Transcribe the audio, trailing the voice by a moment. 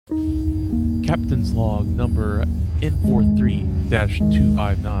Captain's Log number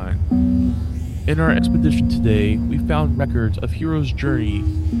N43-259. In our expedition today, we found records of heroes' journey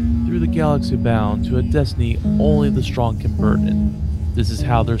through the galaxy bound to a destiny only the strong can burden. This is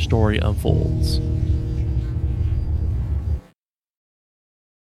how their story unfolds.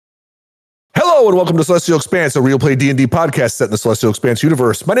 Hello and welcome to Celestial Expanse, a real play D&D podcast set in the Celestial Expanse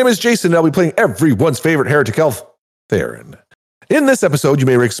universe. My name is Jason and I'll be playing everyone's favorite heretic elf, Theron. In this episode, you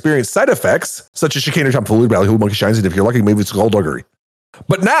may experience side effects such as chicane or tomfoolery, ballyhoo, monkey shines, and if you're lucky, maybe it's skullduggery.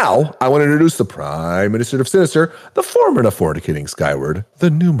 But now, I want to introduce the Prime Minister of Sinister, the foreman of fornicating skyward, the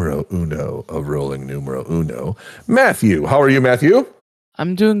numero uno of rolling numero uno, Matthew. How are you, Matthew?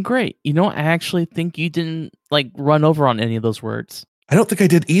 I'm doing great. You know, I actually think you didn't, run over on any of those words. I don't think I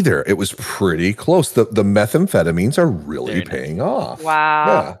did either. It was pretty close. The methamphetamines are really paying off.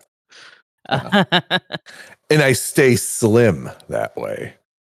 Wow. Yeah. And I stay slim that way.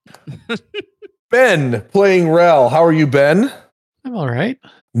 Ben playing Rel. How are you, Ben? I'm all right.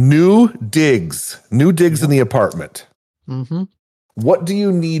 New digs in the apartment. Mm-hmm. What do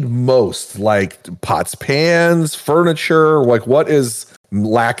you need most? Like pots, pans, furniture? Like what is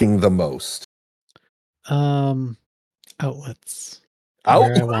lacking the most? Outlets. Where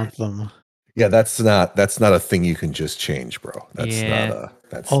I want them. Yeah, that's not a thing you can just change, bro. There's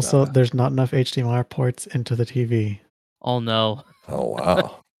not enough HDMI ports into the TV. Oh no. Oh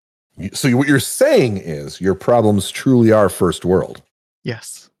wow. So what you're saying is your problems truly are first world.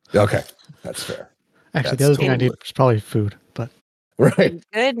 Yes. Okay, that's fair. Actually, the other thing I need is probably food, but right.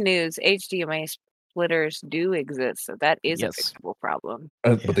 Good news, HDMI splitters do exist, so that is a fixable problem.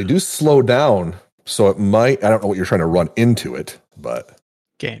 But they do slow down, so it might. I don't know what you're trying to run into it, but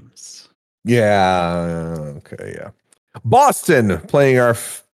games. Yeah. Okay. Yeah. Boston playing our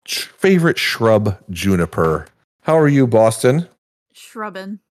favorite shrub, Juniper. How are you, Boston?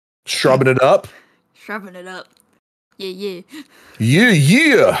 Shrubbing it up. Shrubbing it up. Yeah.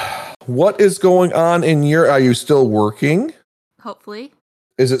 Yeah. What is going on in your? Are you still working? Hopefully.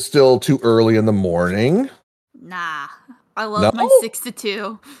 Is it still too early in the morning? Nah. I love my 6 to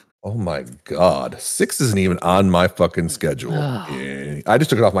 2. Oh my God. 6 isn't even on my fucking schedule. I just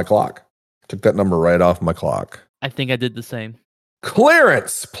took it off my clock. Took that number right off my clock. I think I did the same.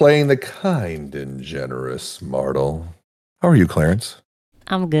 Clarence playing the kind and generous Martel. How are you, Clarence?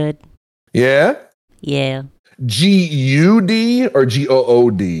 I'm good. Yeah? Yeah. G-U-D or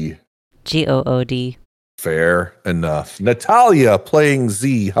G-O-O-D? G-O-O-D. Fair enough. Natalia playing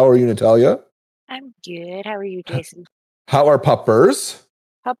Z. How are you, Natalia? I'm good. How are you, Jason? How are puppers?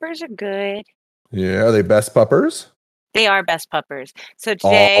 Puppers are good. Yeah, are they best puppers? They are best puppers. So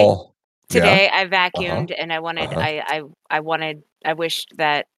today I vacuumed and I wished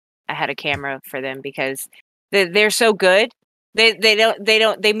that I had a camera for them because they're so good.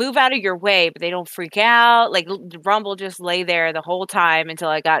 They move out of your way, but they don't freak out. Like Rumble just lay there the whole time until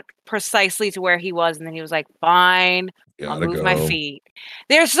I got precisely to where he was, and then he was like, "Fine, I'll move my feet."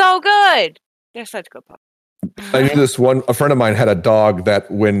 They're so good. They're such good puppers. I knew a friend of mine had a dog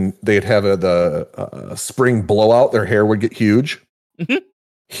that when they'd have the spring blowout, their hair would get huge. Mm-hmm.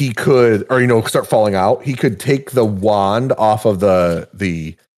 He could, start falling out. He could take the wand off of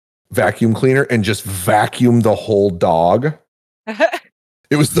the vacuum cleaner and just vacuum the whole dog.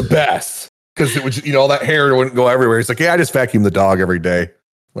 It was the best because it would, all that hair wouldn't go everywhere. He's like, yeah, I just vacuum the dog every day.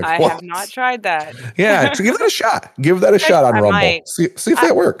 Like, I have not tried that. Yeah, give that a shot. Give that a shot on Rumble. Might. See if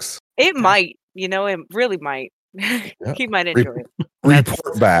that works. It might. It really might. Yeah. He might enjoy it.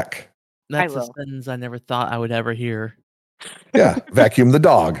 Report back. That's a sentence I never thought I would ever hear. Yeah, vacuum the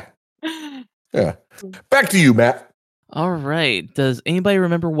dog. Yeah. Back to you, Matt. All right. Does anybody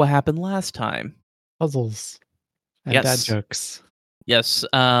remember what happened last time? Puzzles. And dad jokes. Yes.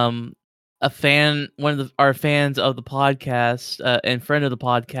 One of our fans of the podcast and friend of the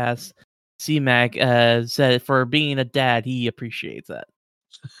podcast, C-Mac, said for being a dad, he appreciates that.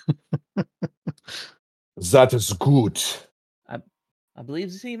 That is good. I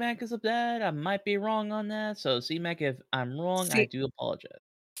believe C-Mac is a dad. I might be wrong on that. So C-Mac, if I'm wrong, I do apologize.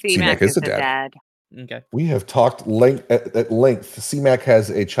 C-Mac is a dad. Okay. We have talked at length. C-Mac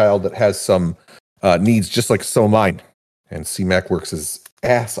has a child that has some needs just like so mine. And C-Mac works his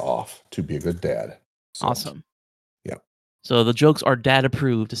ass off to be a good dad. So, awesome. Yeah. So the jokes are dad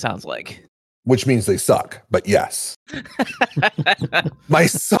approved, it sounds like. Which means they suck, but yes. My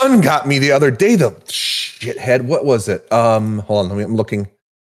son got me the other day, the shithead. What was it? Hold on, I'm looking.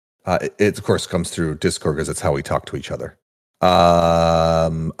 It of course comes through Discord because it's how we talk to each other.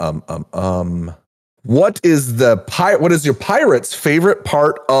 What is your pirate's favorite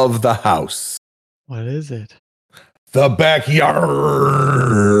part of the house? What is it? The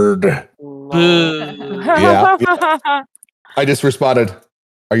backyard. Boo. Yeah. I just responded,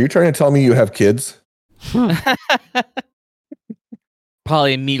 are you trying to tell me you have kids?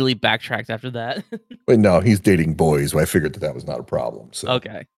 Probably immediately backtracked after that. Wait, no, he's dating boys. Well, I figured that was not a problem. So.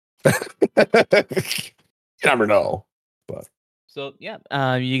 Okay. You never know. But So yeah,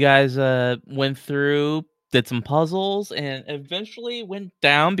 you guys went through, did some puzzles, and eventually went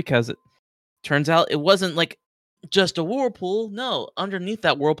down because it turns out it wasn't like just a whirlpool. No, underneath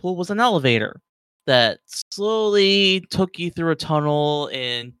that whirlpool was an elevator that slowly took you through a tunnel,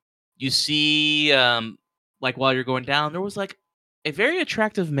 and you see, like while you're going down, there was like a very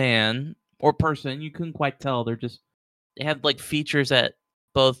attractive man or person. You couldn't quite tell. They had like features that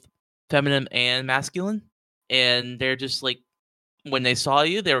both feminine and masculine, and they're just like, when they saw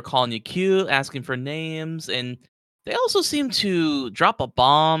you, they were calling you cute, asking for names, and they also seemed to drop a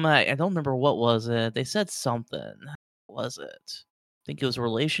bomb. I don't remember what was it. They said something. What was it? I think it was a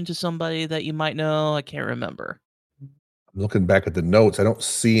relation to somebody that you might know. I can't remember. I'm looking back at the notes. I don't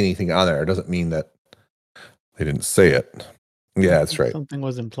see anything on there. It doesn't mean that they didn't say it. Yeah, that's right. Something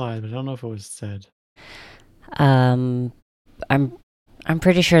was implied, but I don't know if it was said. I'm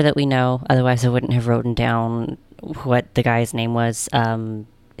pretty sure that we know. Otherwise, I wouldn't have written down what the guy's name was.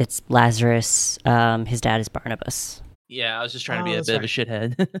 It's Lazarus. His dad is Barnabas. Yeah, I was just trying to be a bit of a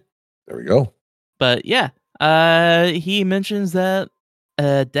shithead. There we go. But yeah, he mentions that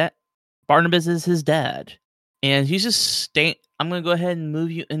Barnabas is his dad, and he's just I'm gonna go ahead and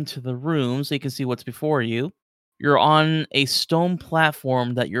move you into the room so you can see what's before you. You're on a stone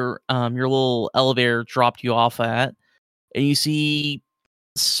platform that your little elevator dropped you off at, and you see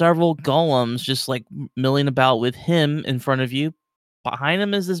several golems just like milling about with him in front of you. Behind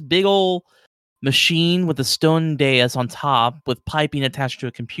him is this big old machine with a stone dais on top with piping attached to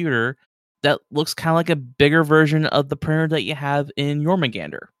a computer that looks kind of like a bigger version of the printer that you have in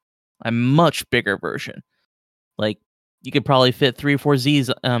Jormungandr. A much bigger version. Like, you could probably fit 3 or 4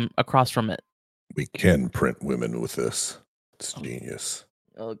 Z's across from it. We can print women with this. It's genius.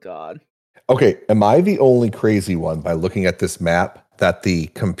 Oh, God. Okay, am I the only crazy one by looking at this map that the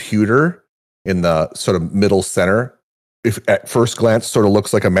computer in the sort of middle center, if at first glance, sort of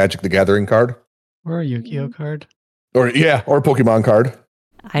looks like a Magic the Gathering card? Or a Yu-Gi-Oh card? Or a Pokemon card.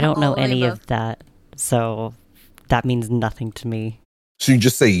 I don't know All of the any above. of that, so that means nothing to me. So you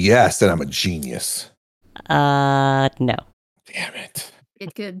just say yes, and I'm a genius. No. Damn it.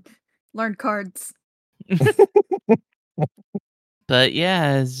 It could learn cards. But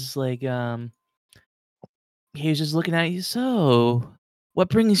yeah, it's just like, he was just looking at you. So, what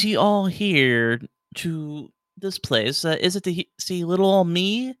brings you all here to this place? Is it to see little old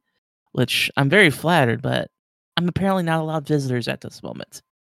me? Which I'm very flattered, but I'm apparently not allowed visitors at this moment.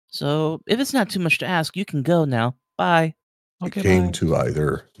 So, if it's not too much to ask, you can go now. Bye. Okay, it came bye. to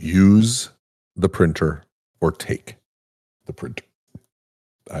either use the printer or take the printer.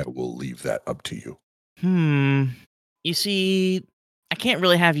 I will leave that up to you. You see, I can't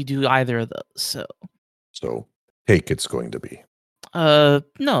really have you do either of those, So, take it's going to be.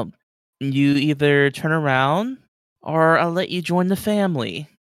 No. You either turn around or I'll let you join the family.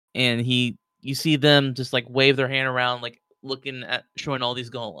 And you see them just like wave their hand around, like looking at showing all these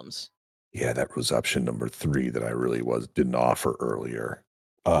golems. Yeah, that was option number 3 that I really didn't offer earlier.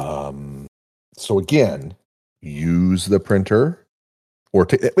 So again, use the printer or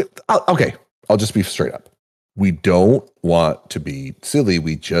okay, I'll just be straight up. We don't want to be silly.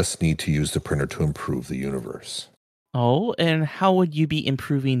 We just need to use the printer to improve the universe. Oh, and how would you be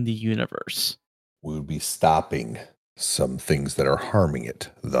improving the universe? We would be stopping some things that are harming it,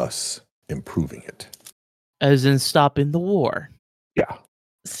 thus improving it. As in stopping the war. Yeah.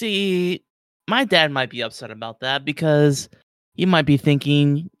 See, my dad might be upset about that because he might be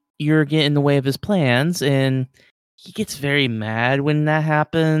thinking you're getting in the way of his plans, and he gets very mad when that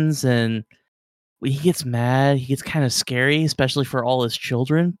happens. And when he gets mad, he gets kind of scary, especially for all his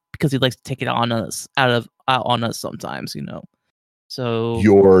children, because he likes to take it on us out on us sometimes, you know. So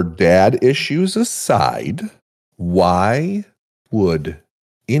your dad issues aside, why would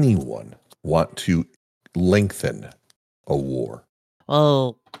anyone want to lengthen a war?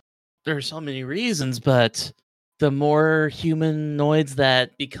 Well, there are so many reasons, but the more humanoids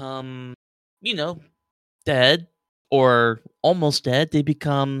that become, dead or almost dead, they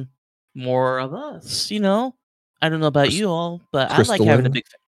become more of us, I don't know about you all, but I like having a big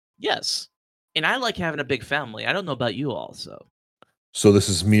yes. And I like having a big family. I don't know about you all, So this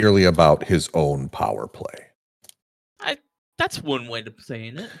is merely about his own power play. That's one way of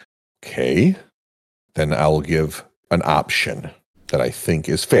saying it. Okay. Then I'll give an option that I think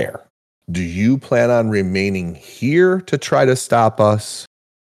is fair. Do you plan on remaining here to try to stop us?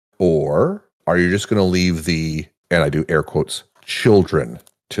 Or are you just going to leave the, and I do air quotes, children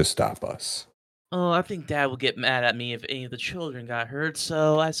to stop us? Oh, I think Dad will get mad at me if any of the children got hurt,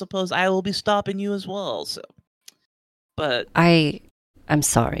 so I suppose I will be stopping you as well. But I'm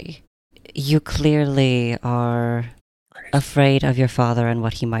sorry. You clearly are afraid of your father and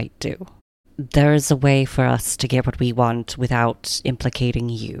what he might do. There is a way for us to get what we want without implicating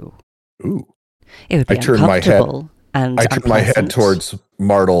you. Ooh. It would be uncomfortable and I turned my head towards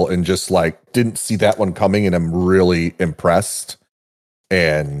Martel and just didn't see that one coming, and I'm really impressed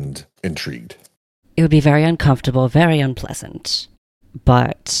and intrigued. It would be very uncomfortable, very unpleasant,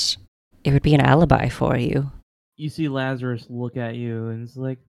 but it would be an alibi for you. You see Lazarus look at you and it's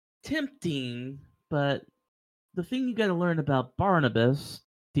like, tempting, but the thing you gotta learn about Barnabas,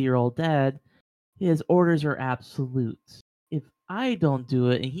 dear old dad, his orders are absolute. If I don't do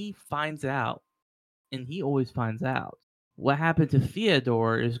it and he finds out, and he always finds out, what happened to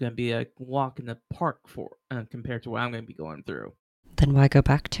Theodore is going to be a walk in the park compared to what I'm going to be going through. Then why go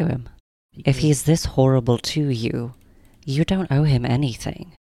back to him? If he's this horrible to you, you don't owe him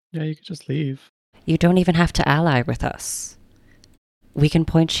anything. Yeah, you could just leave. You don't even have to ally with us. We can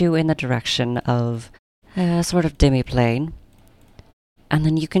point you in the direction of a sort of demi-plane, and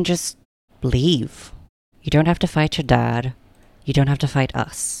then you can just leave. You don't have to fight your dad. You don't have to fight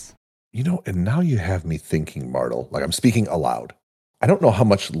us. And now you have me thinking, Martel, I'm speaking aloud. I don't know how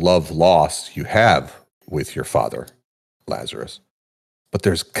much love lost you have with your father, Lazarus, but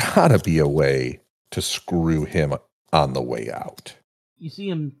there's gotta be a way to screw him on the way out. You see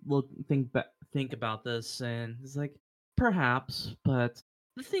him think about this, and he's like, perhaps, but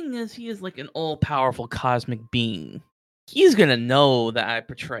the thing is, he is like an all-powerful cosmic being. He's gonna know that I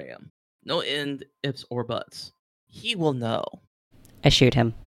betray him. No end ifs or buts. He will know. I shoot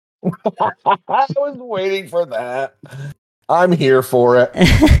him. I was waiting for that. I'm here for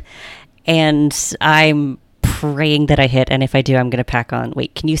it. And I'm praying that I hit, and if I do, I'm going to pack on.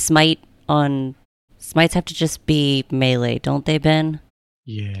 Wait, can you smite on... Smites have to just be melee, don't they, Ben?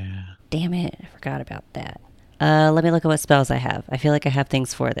 Yeah. Damn it, I forgot about that. Let me look at what spells I have. I feel like I have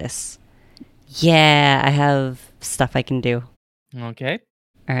things for this. Yeah, I have stuff I can do. Okay.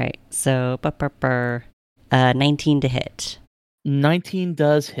 Alright, so... 19 to hit. 19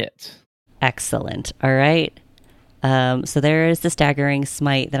 does hit. Excellent. All right. So there is the staggering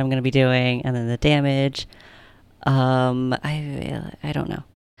smite that I'm going to be doing, and then the damage. I don't know.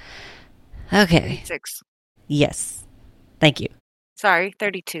 Okay. 6. Yes. Thank you. Sorry,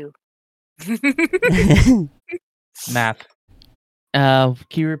 32. Math. Can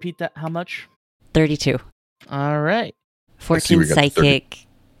you repeat that? How much? 32. All right. 14 psychic,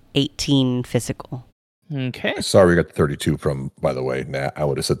 18 physical. Okay. Sorry, we got the 32 from, by the way. Nah, I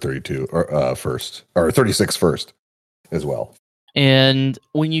would have said 32 or first, or 36 first as well. And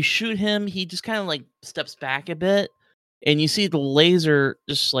when you shoot him, he just kind of steps back a bit, and you see the laser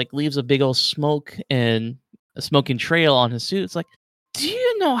just leaves a big old smoke and a smoking trail on his suit. It's like, do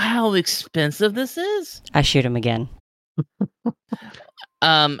you know how expensive this is? I shoot him again.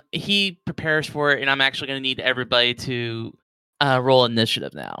 He prepares for it, and I'm actually going to need everybody to roll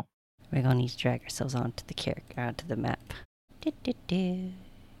initiative now. We're going to need to drag ourselves onto the map.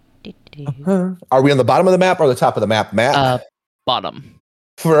 Are we on the bottom of the map or the top of the map, Matt? Bottom.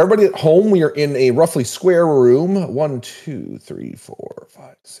 For everybody at home, we are in a roughly square room. 1, 2, 3, 4,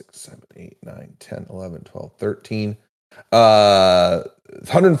 5, 6, 7, 8, 9, 10, 11, 12, 13.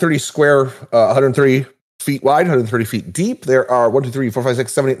 130 square, 130 feet wide, 130 feet deep. There are 1, 2, 3, 4, 5,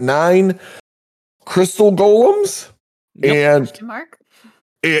 6, 7, 8, 9 crystal golems. Yep. And Question mark?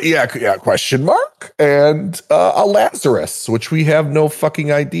 Yeah, question mark. And a Lazarus, which we have no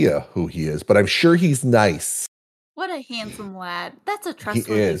fucking idea who he is, but I'm sure he's nice. What a handsome lad. That's a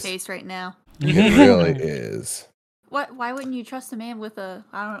trustworthy face right now. It really is. Why wouldn't you trust a man with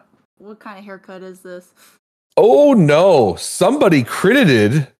what kind of haircut is this? Oh no, somebody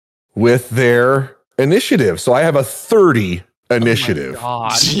credited with their initiative. So I have a 30 initiative. Oh my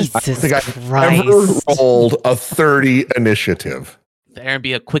God. Jesus I think Christ. I've ever rolled a 30 initiative. There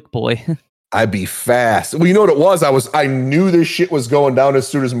be a quick boy. I'd be fast. Well, you know what it was? I knew this shit was going down as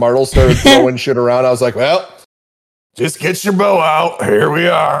soon as Martel started throwing shit around. I was like, well, just get your bow out. Here we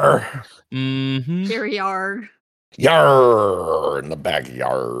are. Mm-hmm. Here we are. Yar in the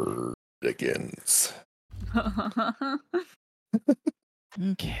backyard agains.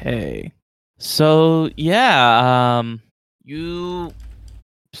 Okay. So yeah, you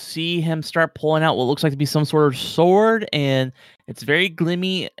see him start pulling out what looks like to be some sort of sword, and it's very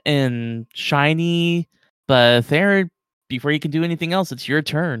glimmy and shiny. But Theron, before you can do anything else, it's your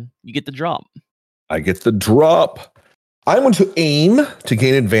turn. You get the drop. I get the drop. I'm going to aim to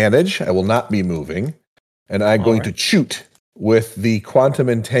gain advantage. I will not be moving. And I'm going to shoot with the Quantum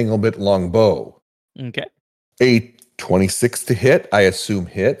Entanglement Longbow. Okay. A 26 to hit, I assume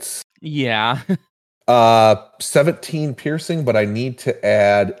hits. Yeah. 17 piercing, but I need to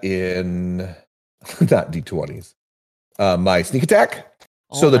add in not D20s. My sneak attack.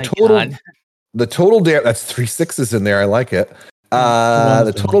 So the total damage, that's 3 6s in there. I like it.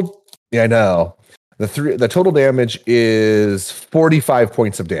 The total, yeah, I know. The total damage is 45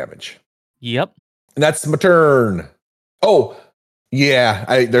 points of damage. Yep. And that's my turn. Oh,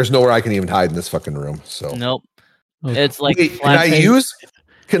 yeah. There's nowhere I can even hide in this fucking room. So nope. It's like Wait, can I use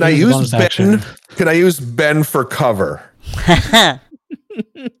Ben? Can I use Ben for cover?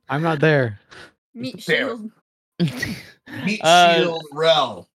 I'm not there. Meat shield. Meat shield,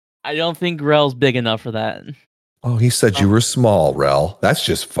 Rel. I don't think Rel's big enough for that. Oh, he said you were small, Rel. That's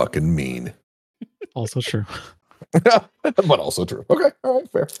just fucking mean. Also true. But also true. Okay, all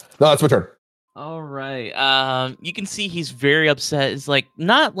right, fair. No, that's my turn. All right. You can see he's very upset. It's like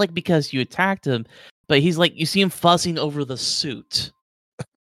not like because you attacked him, but he's like you see him fussing over the suit.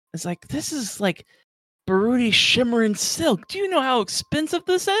 It's like this is like Baruti shimmering silk. Do you know how expensive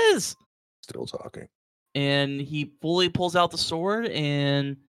this is? Still talking. And he fully pulls out the sword,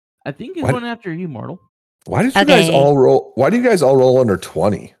 and I think he's going after you, Mortal. Why did you guys all roll? Why do you guys all roll under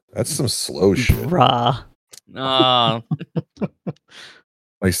 20? That's some slow shit. Bruh.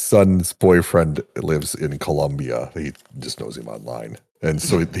 My son's boyfriend lives in Colombia. He just knows him online. And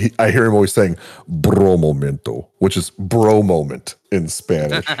so I hear him always saying bro momento, which is bro moment in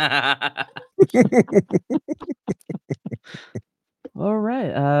Spanish. All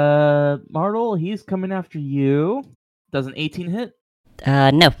right. Martel, he's coming after you. Does an 18 hit?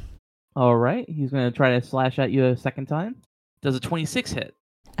 No. All right. He's going to try to slash at you a second time. Does a 26 hit?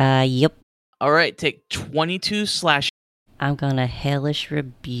 Yep. All right. Take 22 slash. I'm going to Hellish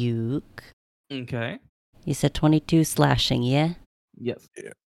Rebuke. Okay. You said 22 slashing, yeah? Yes.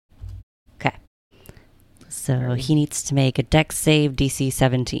 Yeah. Okay. So he needs to make a dex save DC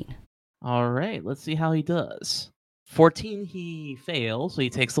 17. All right. Let's see how he does. 14, he fails, so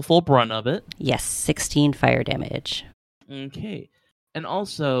he takes the full brunt of it. Yes, 16 fire damage. Okay. And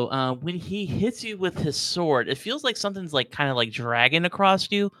also, when he hits you with his sword, it feels like something's like kind of like dragging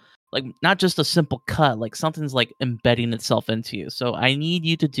across you. Like not just a simple cut, like something's like embedding itself into you. So I need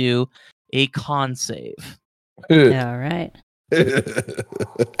you to do a con save. All right.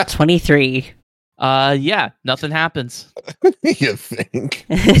 23. Yeah, nothing happens. You think?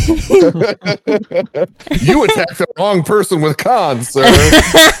 You attacked the wrong person with cons, sir.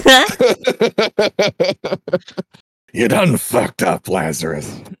 You done fucked up,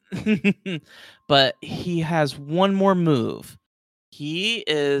 Lazarus. But he has one more move. He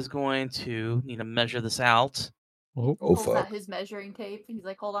is going to need to measure this out. Oh fuck. Out his measuring tape. He's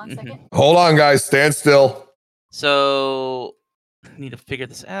like, hold on a second. Hold on, guys. Stand still. So, need to figure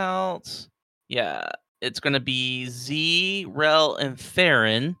this out. Yeah, it's going to be Z, Rel, and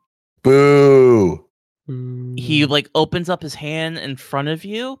Theron. Boo. He like opens up his hand in front of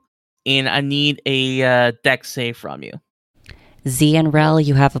you, and I need a dex save from you. Z and Rel,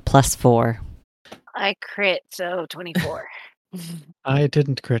 you have a +4. I crit, so 24. I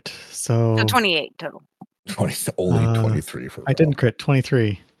didn't crit, so 28 total. 23 for I didn't crit,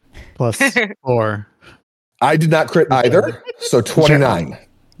 23 plus 4. I did not crit either, so 29.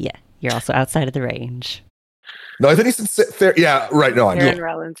 Yeah, you're also outside of the range. No, I think he said yeah, right. No, I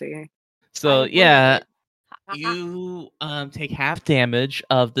do. So yeah, you take half damage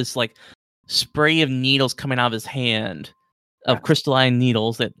of this like spray of needles coming out of his hand, of crystalline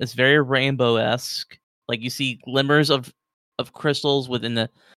needles. That is very rainbow-esque. Like you see glimmers of crystals within the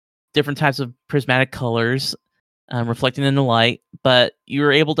different types of prismatic colors, reflecting in the light. But you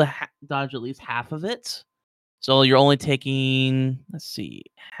were able to dodge at least half of it. So you're only taking, let's see,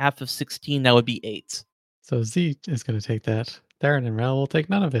 half of 16. That would be 8. So Z is going to take that. Theron and Rel will take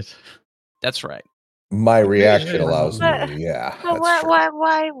none of it. That's right. My reaction allows me. Yeah. But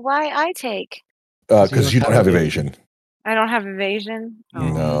why I take? Because you don't have evasion. I don't have evasion. Oh.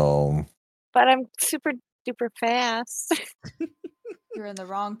 No. But I'm super duper fast. You're in the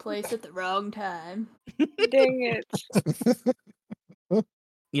wrong place at the wrong time. Dang it.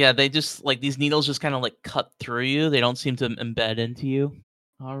 Yeah, they just like these needles just kind of like cut through you. They don't seem to embed into you.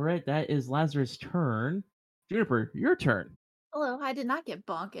 All right, that is Lazarus' turn. Juniper, your turn. Hello, I did not get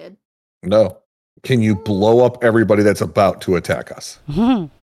bonked. No. Can you blow up everybody that's about to attack us? Oh,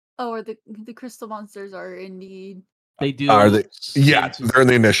 or the crystal monsters are indeed. They do. Are they? Yeah, they're in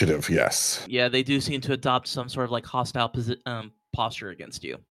the initiative. Yes. Yeah, they do seem to adopt some sort of like hostile posture against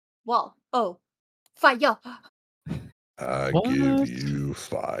you. Well, fire! I What? give you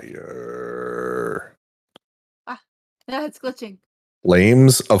fire. Yeah, it's glitching.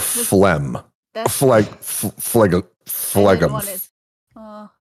 Flames of phlegm. That's Phlegum. I didn't want it.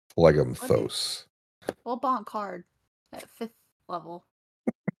 Phlegumthos. We'll bonk hard at 5th level.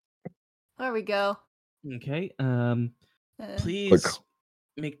 There we go. Okay. Uh, Please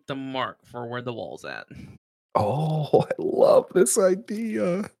make the mark for where the wall's at. Oh, I love this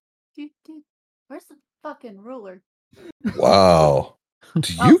idea. Where's the fucking ruler? Wow.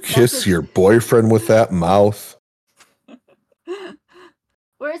 Do Oh, you that's kiss it. your boyfriend with that mouth?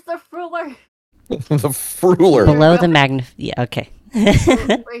 Where's the ruler? The fruler. Below the Yeah, okay.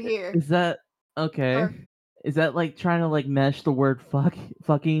 Right here. Is that okay? Or- Is that like trying to like mesh the word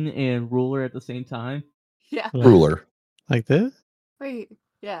fucking and ruler at the same time? Yeah. Ruler. Like this? Right here.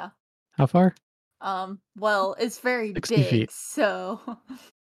 Yeah. How far? Well, it's very 60 big, feet. so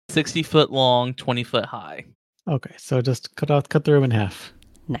 60 foot long, 20 foot high. Okay, so just cut the room in half.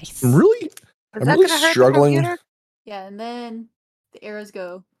 Nice. I'm really struggling. yeah, and then the arrows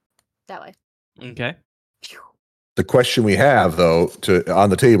go that way. Okay. Phew. The question we have though on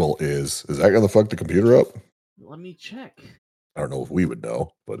the table is that gonna fuck the computer up? Let me check. I don't know if we would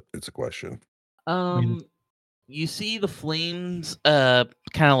know, but it's a question. You see the flames kind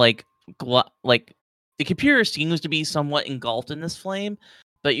of like the computer seems to be somewhat engulfed in this flame,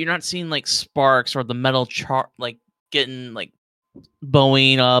 but you're not seeing like sparks or the metal like getting like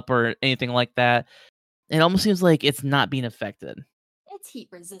bowing up or anything like that. It almost seems like it's not being affected. It's heat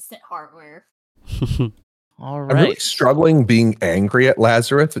resistant hardware. All I'm really right. struggling being angry at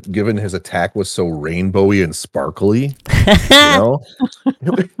Lazarus, given his attack was so rainbowy and sparkly. You know,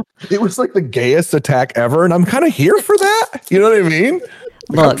 it was like the gayest attack ever, and I'm kind of here for that. You know what I mean?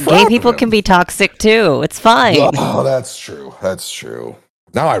 Look, gay people can be toxic too. It's fine. Oh, that's true. That's true.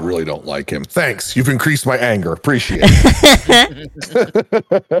 Now I really don't like him. Thanks. You've increased my anger. Appreciate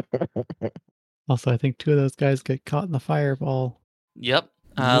it. Also, I think 2 of those guys get caught in the fireball. Yep.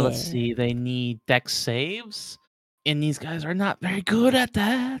 Let's Yeah. see. They need dex saves, and these guys are not very good at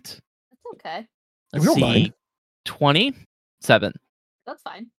that. That's okay. Let's don't see. mind. 27. That's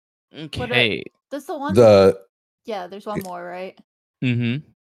fine. Okay. That's the one. Yeah, there's one more, right? Mm-hmm.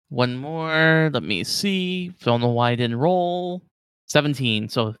 One more. Let me see. Don't know why I didn't roll. 17.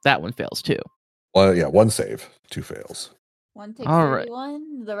 So that one fails too. Well, yeah, 1 save, 2 fails. One takes All right.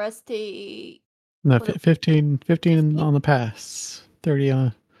 31. The rest take. No, What 15 on the pass. 30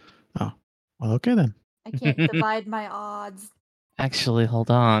 on. Oh, well, okay then. I can't divide my odds. Actually,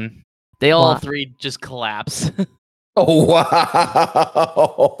 hold on. They all What? 3 just collapse. Oh, wow.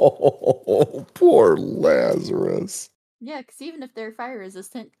 Poor Lazarus. Yeah, because even if they're fire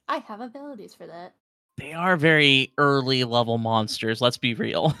resistant, I have abilities for that. They are very early level monsters. Let's be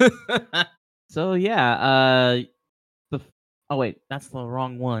real. So yeah. Oh wait, that's the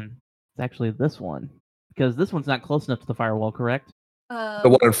wrong one. It's actually this one because this one's not close enough to the firewall. Correct? The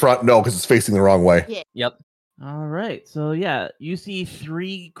one in front, no, because it's facing the wrong way. Yep. All right. So yeah, you see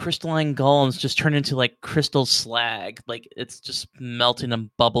 3 crystalline golems just turn into like crystal slag. Like it's just melting and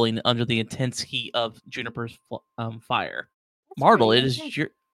bubbling under the intense heat of Juniper's fire. Martel, it is your.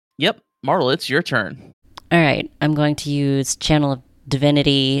 Yep, Martel, it's your turn. All right, I'm going to use Channel of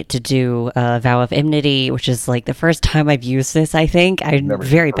Divinity to do Vow of Enmity, which is like the first time I've used this, I think. I'm Never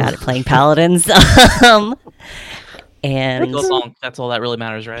very heard bad of at it. playing Paladins. And Goes long. That's all that really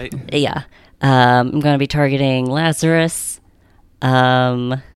matters, right? yeah, I'm going to be targeting Lazarus.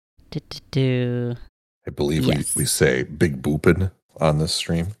 I believe Yes. we say big boopin' on this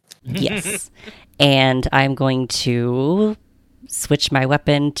stream. Yes. And I'm going to switch my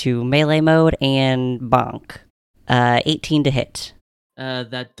weapon to melee mode and bonk. 18 to hit.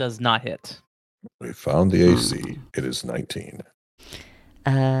 That does not hit. We found the AC. It is 19.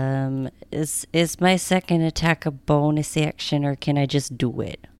 Is my second attack a bonus action or can I just do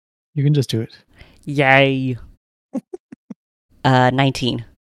it? You can just do it. Yay. 19.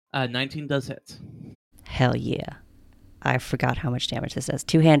 19 does hit. Hell yeah. I forgot how much damage this does.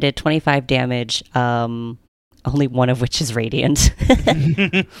 2-handed, 25 damage, only one of which is radiant.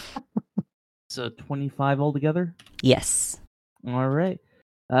 So 25 altogether? Yes. All right.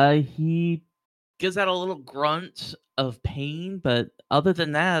 He gives out a little grunt of pain, but other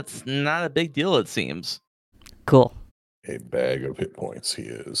than that, it's not a big deal, it seems. Cool. A bag of hit points he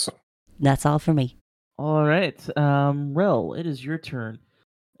is. That's all for me. All right. Rel, it is your turn.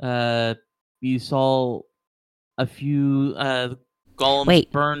 You saw a few golems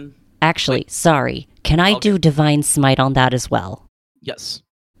Wait. burn. Actually, sorry. Can I do Divine Smite on that as well? Yes.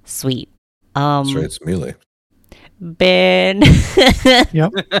 Sweet. That's right, it's melee. Ben.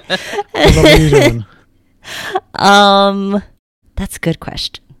 Yep. What are you doing? That's a good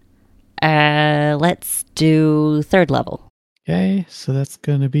question. Let's do 3rd level. Okay, so that's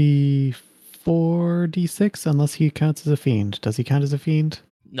going to be 4d6 unless he counts as a fiend. Does he count as a fiend?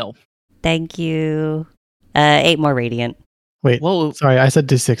 No. Thank you. 8 more radiant. Wait, Whoa. sorry, I said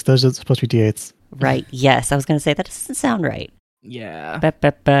d6. Those are supposed to be d8s. Right, yes. I was going to say that doesn't sound right. Yeah.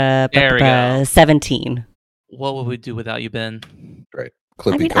 There we go. 17. What would we do without you, Ben? Right. I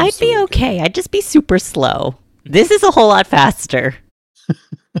Clippy mean, comes I'd be through. okay. I'd just be super slow. This is a whole lot faster.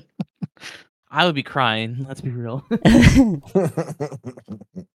 I would be crying. Let's be real.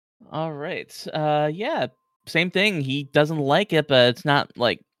 All right. Yeah. Same thing. He doesn't like it, but it's not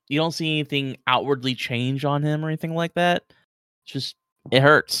like you don't see anything outwardly change on him or anything like that. It's just it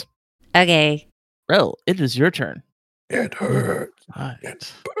hurts. Okay. Rel, it is your turn. It hurts. Right.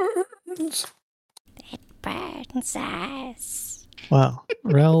 It burns. Burns us. Well,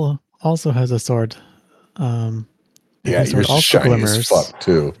 Rel also has a sword. Yeah, his yours sword is shiny as fuck,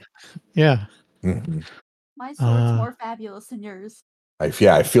 too. Yeah. Mhm. My sword's more fabulous than yours. I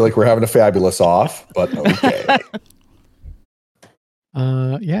feel like we're having a fabulous off, but okay.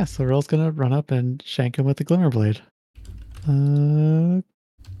 Yeah, so Rel's gonna run up and shank him with the Glimmer Blade. Good.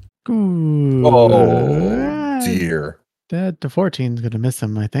 Oh, dear. The 14 is gonna miss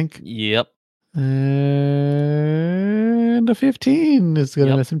him, I think. Yep. And the 15 is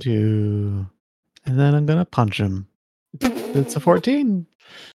gonna miss him too. And then I'm gonna punch him. It's a 14.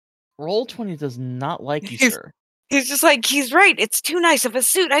 Roll20 does not like you, He's- sir. He's just like, he's right. It's too nice of a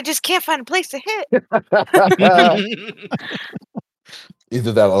suit. I just can't find a place to hit.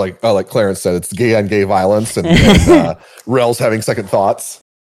 Either that, or like Clarence said, it's gay on gay violence, and Rel's having second thoughts.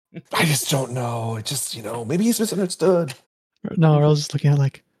 I just don't know. It just, maybe he's misunderstood. No, Rel's just looking at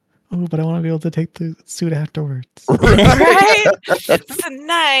like, oh, but I want to be able to take the suit afterwards. Right? It's a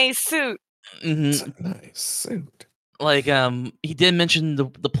nice suit. It's a nice suit. Like, he did mention the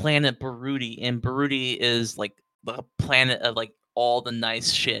planet Baruti, and Baruti is like the planet of like all the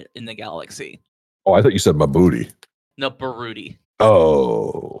nice shit in the galaxy. Oh, I thought you said my booty. No, Baruti.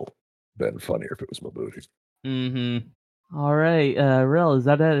 Oh, been funnier if it was my booty. Mm-hmm. All right, Rel, is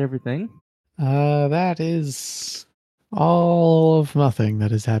that everything? That is all of nothing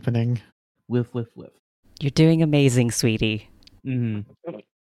that is happening. Whiff. You're doing amazing, sweetie. Mm-hmm.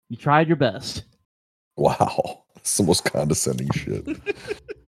 You tried your best. Wow, that's the most condescending shit.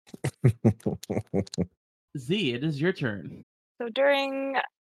 Z, it is your turn. So during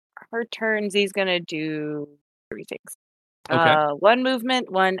her turn, Z's going to do 3 things. Okay. 1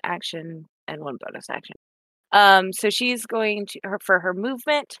 movement, 1 action, and 1 bonus action. So she's going to, for her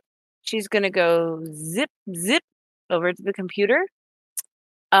movement, she's going to go zip over to the computer.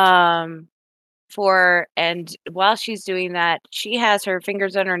 And while she's doing that, she has her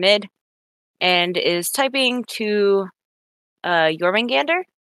fingers on her NID and is typing to Jormungandr.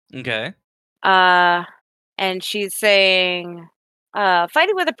 Okay. And she's saying,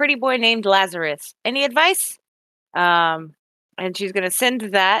 fighting with a pretty boy named Lazarus. Any advice? And she's going to send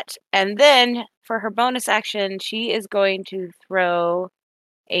that. And then for her bonus action, she is going to throw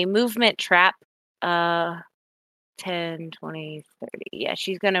a movement trap. 10, 20, 30. Yeah,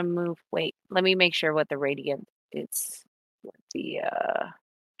 she's going to move. Wait, let me make sure what the radiant is. The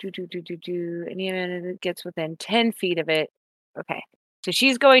anyone that gets within 10 feet of it. Okay. So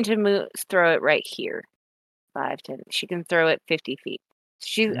she's going to throw it right here. 5, 10. She can throw it 50 feet.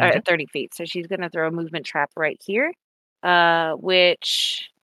 She's 30 feet. So she's going to throw a movement trap right here.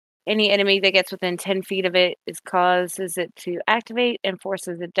 Which any enemy that gets within 10 feet of it causes it to activate and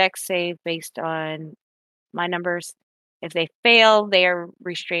forces a dex save based on my numbers. If they fail, they are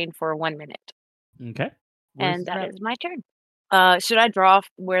restrained for 1 minute. Okay. And that is my turn. Should I draw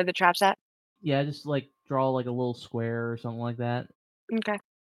where the trap's at? Yeah, just like draw like a little square or something like that. Okay.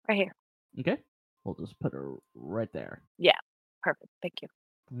 Right here. Okay. We'll just put her right there. Yeah. Perfect. Thank you.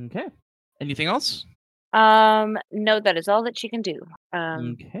 Okay. Anything else? No, that is all that she can do.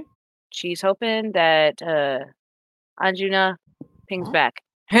 Okay. She's hoping that Anjuna pings back.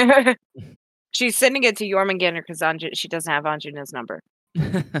 She's sending it to Jormungandr because she doesn't have Anjuna's number.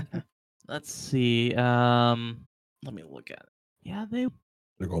 Let's see. Let me look at it. Yeah, they're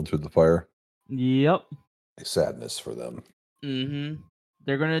going through the fire. Yep. Sadness for them. Mm-hmm.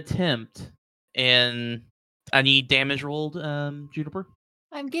 They're gonna attempt, and I need damage rolled. Juniper.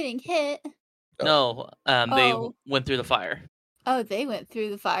 I'm getting hit. No. They went through the fire. Oh, they went through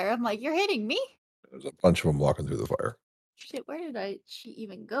the fire. I'm like, you're hitting me? There's a bunch of them walking through the fire. Shit, where did she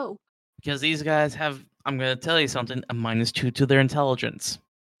even go? Because these guys have, I'm going to tell you something, a -2 to their intelligence.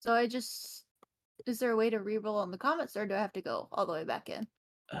 So is there a way to reroll on the comments, or do I have to go all the way back in?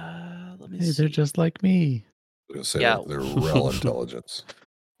 Let me Hey, see. they're just like me. I was gonna say, Yeah. they're rel intelligence.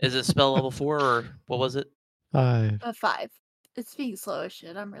 Is it spell level 4 or what was it? 5. A 5. It's being slow as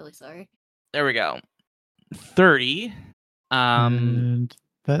shit. I'm really sorry. There we go. 30. And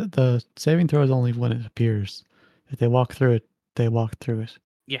that the saving throw is only when it appears. If they walk through it, they walk through it.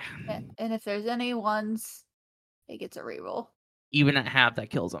 Yeah. And if there's any ones, it gets a reroll. Even at half, that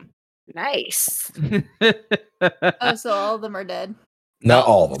kills him. Nice. Oh, so all of them are dead. Not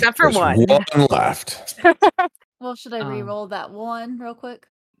all of them. Except for There's one. left. Well, should I reroll that one real quick?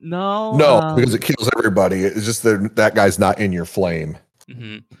 No. No, because it kills everybody. It's just that guy's not in your flame.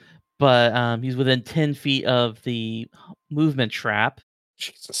 But he's within 10 feet of the movement trap.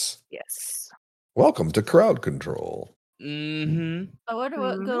 Jesus. Yes. Welcome to crowd control. I wonder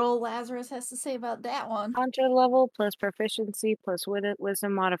what Mhm. good old Lazarus has to say about that one. Hunter level plus proficiency plus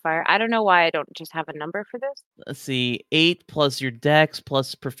wisdom modifier. I don't know why I don't just have a number for this. Let's see. 8 plus your dex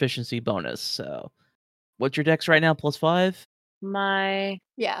plus proficiency bonus. So what's your dex right now? Plus 5?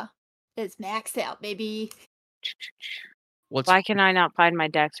 Yeah, it's maxed out, baby. What's Why can I not find my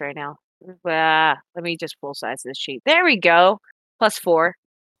dex right now? Let me just full size this sheet. There we go. Plus 4.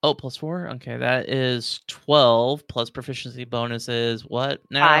 Oh, plus 4? Okay, that is 12 plus proficiency bonus is what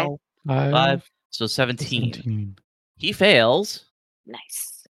now? 5. So 17. 17. He fails.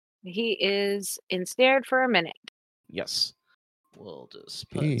 Nice. He is ensnared for a minute. Yes. We'll just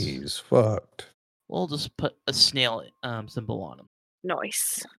He's fucked. put a snail symbol on him.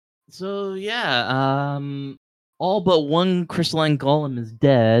 Nice. So yeah, all but one crystalline golem is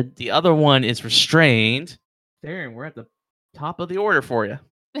dead. The other one is restrained. Darren, we're at the top of the order for you.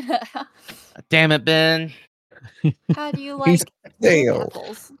 Damn it, Ben. How do you He's like failed.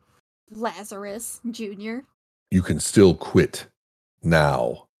 apples, Lazarus Jr.? You can still quit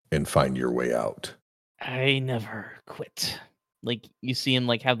now and find your way out. I never quit. Like you see him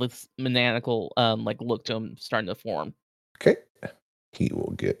like have this maniacal like look to him starting to form. Okay. He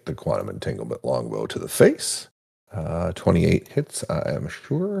will get the quantum entanglement longbow to the face. 28 hits, I am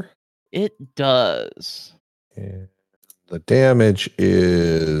sure. It does. And the damage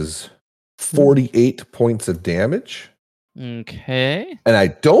is 48 points of damage. Okay. And I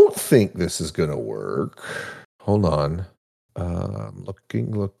don't think this is going to work. Hold on.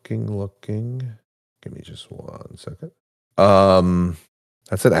 Looking. Give me just 1 second.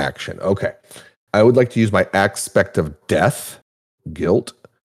 That's an action. Okay. I would like to use my aspect of death, guilt,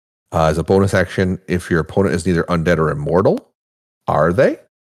 as a bonus action if your opponent is neither undead or immortal. Are they?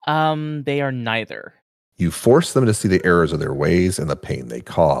 They are neither. You force them to see the errors of their ways and the pain they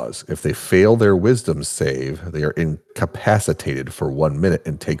cause. If they fail their wisdom save, they are incapacitated for 1 minute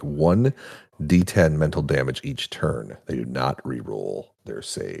and take 1 d10 mental damage each turn. They do not reroll their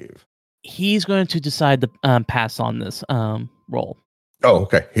save. He's going to decide to pass on this roll. Oh,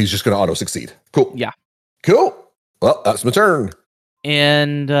 okay. He's just going to auto succeed. Cool. Yeah. Cool. Well, that's my turn.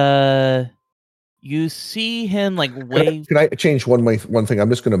 And you see him like wave. Can I change one thing? I'm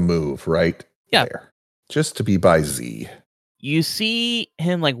just going to move right Yeah. there. Just to be by Z. You see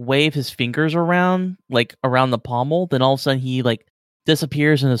him like wave his fingers around, like around the pommel. Then all of a sudden he like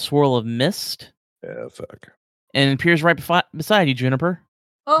disappears in a swirl of mist Yeah, fuck. and appears right beside you, Juniper.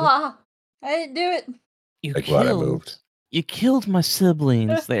 Oh, I didn't do it. You Like glad I moved. You killed my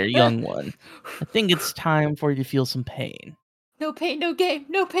siblings there, young one. I think it's time for you to feel some pain. No pain, no game.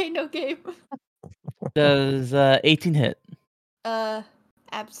 No pain, no game. Does 18 hit?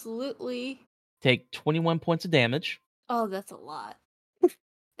 Absolutely. Take 21 points of damage. Oh, that's a lot.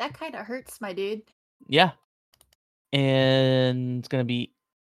 That kind of hurts, my dude. Yeah. And it's going to be...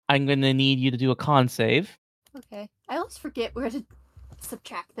 I'm going to need you to do a con save. Okay. I always forget where to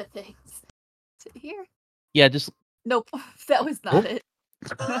subtract the things. Is it here? Yeah, just... Nope. That was not it.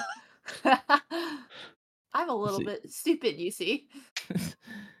 I'm a little see. bit stupid, you see.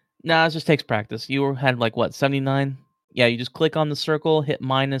 Nah, it just takes practice. You had like, what, 79? Yeah, you just click on the circle, hit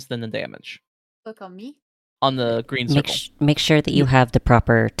minus, then the damage. Click on me. On the green circle. Make sure that you have the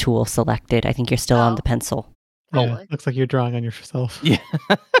proper tool selected. I think you're still on Oh. the pencil. Yeah, Totally. looks like you're drawing on yourself. Yeah.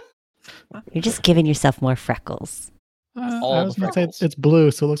 You're just giving yourself more freckles. All I the was going to say freckles. it's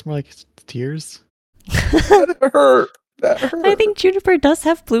blue, so it looks more like tears. That hurt. That hurt. I think Juniper does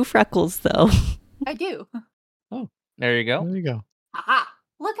have blue freckles, though. I do. There you go. There you go. Aha!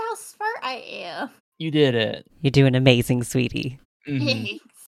 Look how smart I am. You did it. You're doing amazing, sweetie. Mhm.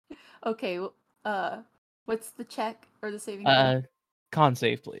 Thanks. Okay. What's the check or the saving throw? Con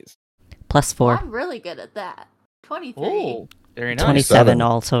save, please. +4. I'm really good at that. 23. Oh, very nice. 27 27.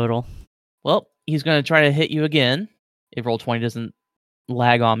 all total. Well, he's going to try to hit you again. If roll 20 doesn't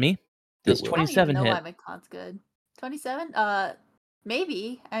lag on me. Does It will. 27 I don't even know hit? why my con's good. 27?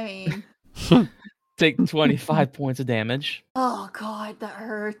 Maybe. I mean, Take 25 points of damage. oh god, that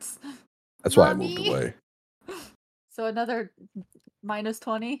hurts. That's why I moved Mommy. away. So another minus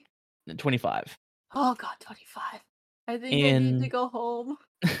 20. 25. Oh god, 25. I think I need to And- go home.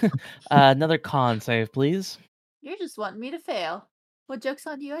 Another con save, please. You're just wanting me to fail. What joke's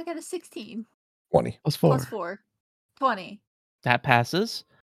on you? I got a 16. 20. Plus 4. Plus 4. 20. That passes.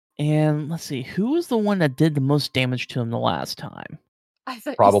 And let's see, who was the one that did the most damage to him the last time? I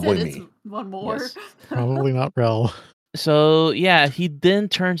thought Probably you said me. it's one more. Yes. Probably not Rel. So, yeah, he then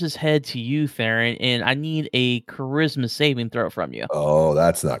turns his head to you, Theron, and I need a charisma saving throw from you. Oh,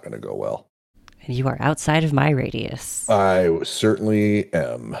 that's not going to go well. And you are outside of my radius. I certainly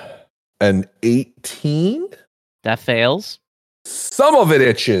am. An 18? That fails. Some of it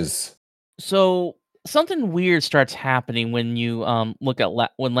itches. So, something weird starts happening when you look at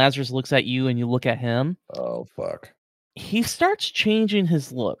when Lazarus looks at you and you look at him. Oh, fuck. He starts changing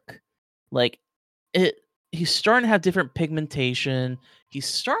his look. Like he's starting to have different pigmentation. He's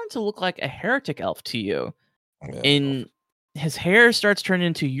starting to look like a heretic elf to you. Yeah. And his hair starts turning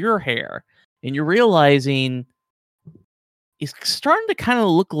into your hair. And you're realizing he's starting to kind of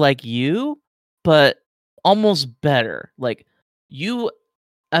look like you, but almost better. Like you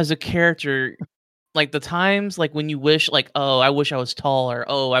as a character, like the times like when you wish like, oh, I wish I was taller.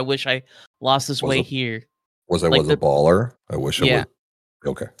 Oh, I wish I lost this Was weight it- here. Was I like was a baller? I wish I Yeah. would.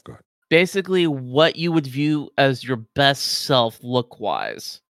 Okay, go ahead. Basically what you would view as your best self look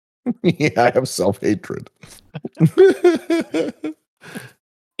wise. Yeah, I have self-hatred.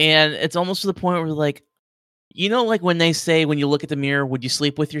 And it's almost to the point where like, you know, like when they say when you look at the mirror, would you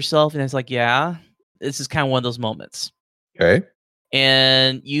sleep with yourself? And it's like, yeah, this is kind of one of those moments. Okay.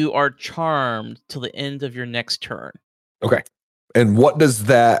 And you are charmed till the end of your next turn. Okay. And what does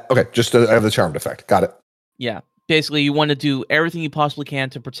that? Okay, just I have the charmed effect. Got it. Yeah. Basically, you want to do everything you possibly can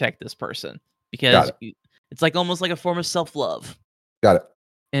to protect this person because Got it's like almost like a form of self-love. Got it.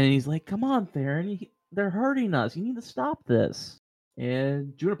 And he's like, come on, Theron. They're hurting us. You need to stop this.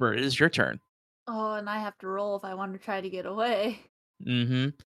 And Juniper, it is your turn. Oh, and I have to roll if I want to try to get away. Mm-hmm.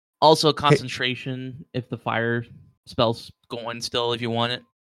 Also, concentration if the fire spell's going still if you want it.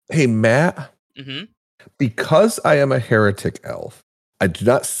 Hey, Matt. Mm-hmm. Because I am a heretic elf, I do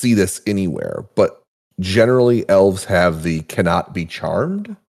not see this anywhere, but generally elves have the cannot be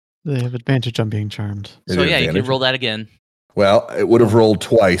charmed. They have advantage on being charmed. Is So it yeah, you can advantage? roll that again. Well, it would have rolled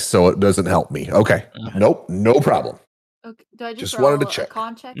twice, so it doesn't help me. Okay. Okay. Nope, no problem. Okay, do I Just just, wanted to roll check. a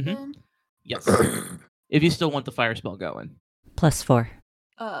con check Mhm. then? Yes. If you still want the fire spell going. Plus 4.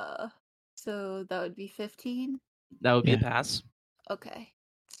 So that would be 15. That would be a Yeah. pass. Okay.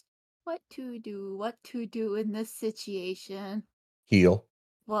 What to do in this situation? Heal.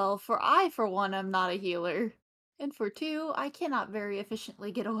 Well, for one, I'm not a healer. And for 2, I cannot very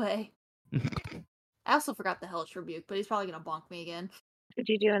efficiently get away. I also forgot the Hellish Rebuke, but he's probably going to bonk me again. Did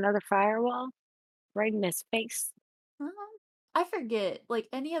you do another firewall? Right in his face. I forget. Like,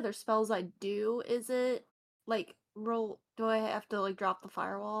 any other spells I do, is it, like, roll... Do I have to, like, drop the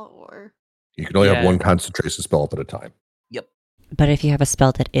firewall, or... You can only have Yeah. one concentration spell up at a time. But if you have a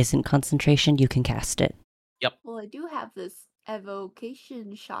spell that isn't concentration, you can cast it. Well, I do have this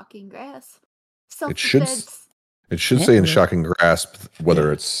evocation shocking grasp. It should Self-defense. It should say in Yeah. shocking grasp whether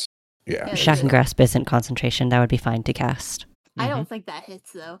Yeah. it's Yeah. Shocking Grasp isn't concentration. That would be fine to cast. I Mhm. don't think that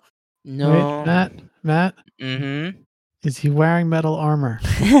hits, though. No. Wait, Matt, Mm-hmm. is he wearing metal armor?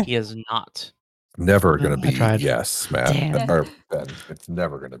 He is not. never going to I be tried. yes, Matt. Damn. Or Ben. It's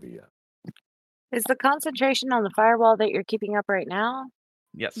never going to be yes. Is the concentration on the firewall that you're keeping up right now?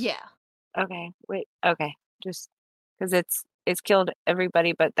 Yes. Yeah. Okay. Wait. Okay. Just because it's killed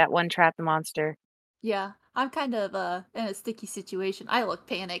everybody but that one trapped monster. Yeah. I'm kind of in a sticky situation. I look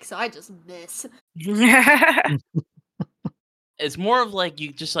panicked, so I just miss. It's more of like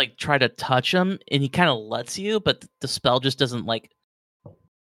you just like try to touch him and he kind of lets you, but the spell just doesn't like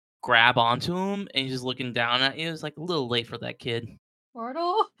grab onto him and he's just looking down at you. It's like a little late for that kid.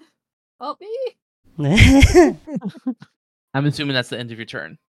 Mortal, help me. I'm assuming that's the end of your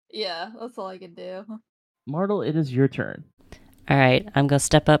turn. Yeah, that's all I can do. Martel, it is your turn. All right, I'm going to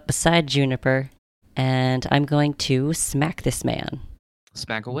step up beside Juniper, and I'm going to smack this man.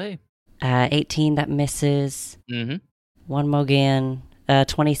 Smack away. 18, that misses. Mm-hmm. One Mogan,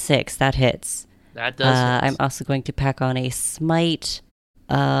 26, that hits. That does hit. I'm also going to pack on a smite.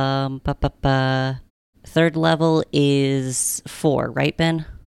 Third level is 4, right, Ben?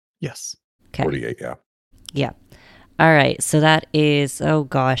 Yes. Okay. 48, yeah. Yeah. All right, so that is, oh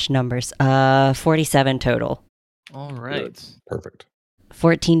gosh, numbers. 47 total. All right. Perfect.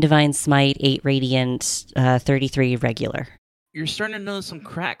 14 divine smite, 8 radiant, 33 regular. you're starting to notice some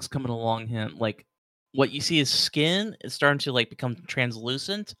cracks coming along him. Like what you see is skin is starting to like become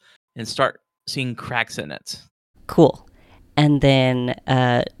translucent and start seeing cracks in it. Cool. And then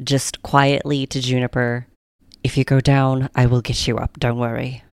just quietly to Juniper, if you go down, I will get you up. Don't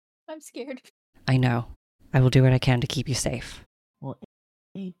worry. I'm scared. I know. I will do what I can to keep you safe. Well,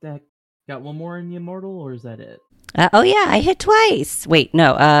 ain't that got one more in the immortal, or is that it? Oh yeah, I hit twice. Wait,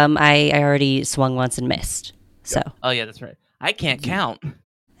 no. I already swung once and missed. So. Oh yeah, that's right. I can't count.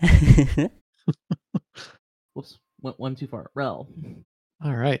 Whoops, went one too far. Rel.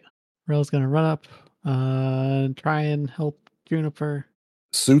 All right. Rel's gonna run up and try and help Juniper.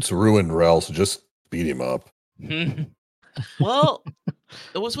 Suits ruined Rel, so just beat him up. Well,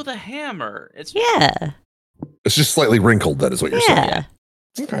 it was with a hammer. It's Yeah. It's just slightly wrinkled. That is what you're Yeah.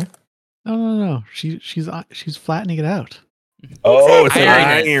 saying. Okay. No. She's flattening it out. Oh, it's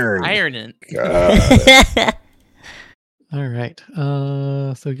Exactly. an iron. iron. God. All right.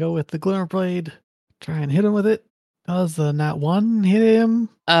 So go with the glimmer blade. Try and hit him with it. Does the nat 1 hit him?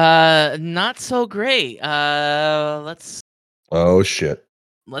 Not so great. Let's Oh shit!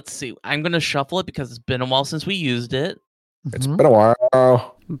 see. I'm gonna shuffle it because it's been a while since we used it. It's Mhm. been a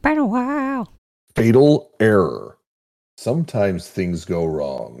while. Been a while. Fatal error. Sometimes things go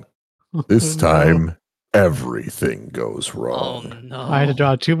wrong. This No. time, everything goes Oh wrong. no! I had to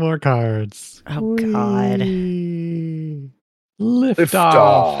draw 2 more cards. Oh, God. Whee! Lift Lift off.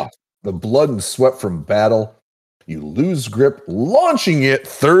 off. The blood and sweat from battle. You lose grip, launching it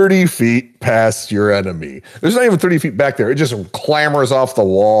 30 feet past your enemy. There's not even 30 feet back there. It just clambers off the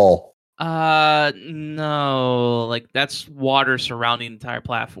wall. No. Like that's water surrounding the entire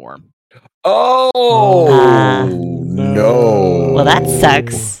platform. Oh, no. no. Well, that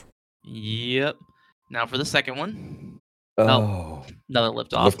sucks. Yep. Now for the second one. Oh, Another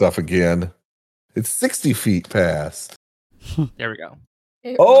lift off. lift off again. It's 60 feet past. There we go.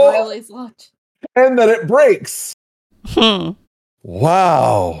 It Oh! really launched. And then it breaks. Hmm.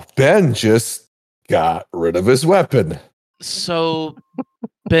 Wow. Ben just got rid of his weapon. So,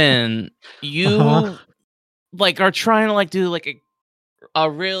 Ben, you Uh-huh. like are trying to like do like a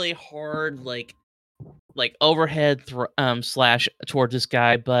really hard like overhead slash towards this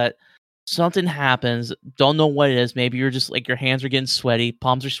guy, but something happens. Don't know what it is. Maybe you're just like your hands are getting sweaty,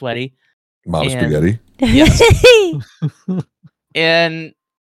 palms are sweaty, Mom And- spaghetti. Yes. and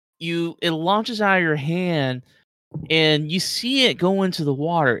it launches out of your hand, and you see it go into the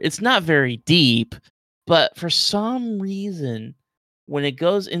water. It's not very deep, but for some reason, when it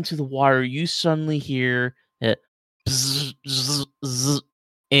goes into the water, you suddenly hear it, bzz, bzz, bzz,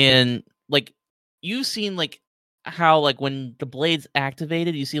 and like you've seen like how like when the blade's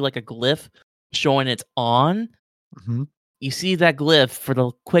activated, you see like a glyph showing it's on. Mhm. You see that glyph for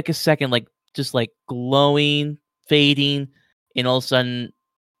the quickest second, like just like glowing, fading, and all of a sudden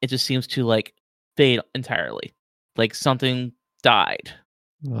it just seems to like fade entirely. Like something died.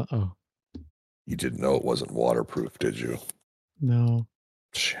 Uh-oh. You didn't know it wasn't waterproof, did you? No.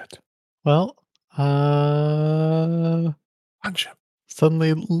 Shit. Well, Punch him.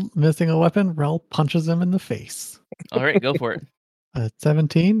 suddenly missing a weapon, Rel punches him in the face. All right, go for it.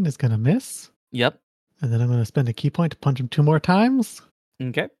 17 is going to miss. Yep. And then I'm going to spend a key point to punch him 2 more times.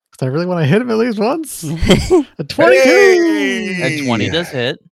 Okay. Because I really want to hit him at least once. Hmm. A 22! Hey! A 20 does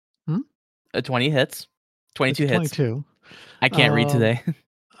hit. Hmm? A 20 hits. 22 It's hits. 22. I can't read Um, today.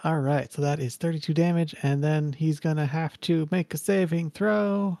 All right, so that is 32 damage, and then he's gonna have to make a saving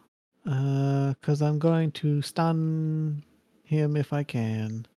throw, because I'm going to stun him if I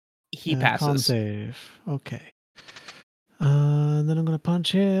can. He Con passes. save. Okay. And then I'm gonna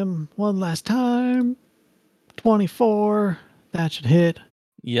punch him one last time. 24. That should hit.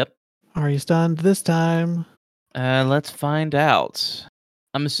 Yep. Are you stunned this time? Let's find out.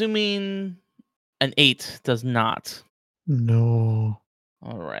 I'm assuming an 8 does not. No.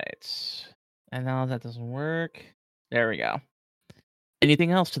 All right. And now that doesn't work. There we go.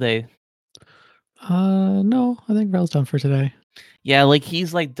 Anything else today? No. I think Rel's done for today. Yeah, like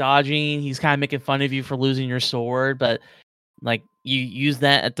he's like dodging. He's kind of making fun of you for losing your sword, but like you use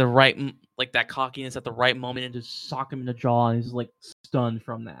that at the right, like that cockiness at the right moment and just sock him in the jaw, and he's like stunned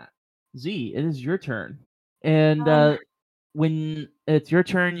from that. Z, it is your turn. And when it's your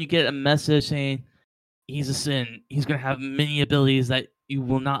turn, you get a message saying he's a sin. He's going to have many abilities that you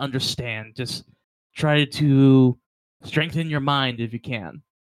will not understand. Just try to strengthen your mind if you can.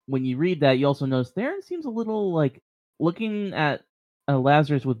 When you read that, you also notice Theron seems a little like looking at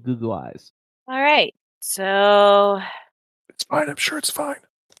Lazarus with Google eyes. All right. So, It's fine. I'm sure it's fine.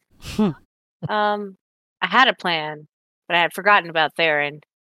 I had a plan, but I had forgotten about Theron.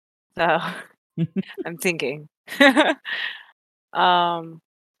 So, I'm thinking.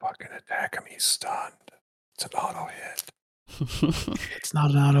 Fucking attack him. He's stunned. It's an auto hit. It's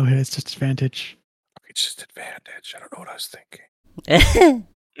not an auto hit. It's just advantage. It's just advantage. I don't know what I was thinking.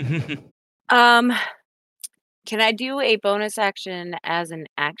 Can I do a bonus action as an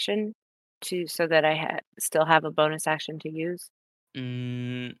action so that I still have a bonus action to use?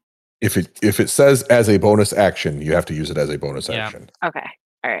 If it says as a bonus action, you have to use it as a bonus action. Okay.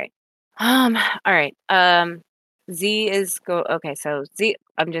 All right. All right. Z is okay, so Z,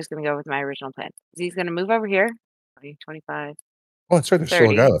 I'm just gonna go with my original plan. Z's gonna move over here. 20, 25. Oh, that's right. There's 30.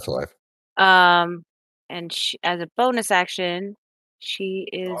 still a guy left alive. And as a bonus action, she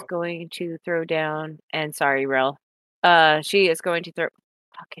is going to throw down, and sorry, Rel. She is going to throw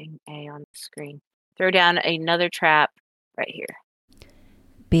fucking A on the screen. Throw down another trap right here.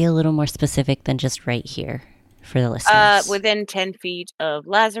 Be a little more specific than just right here for the listeners. Within 10 feet of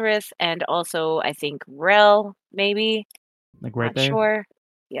Lazarus, and also I think Rel, maybe. Like right Not there? sure.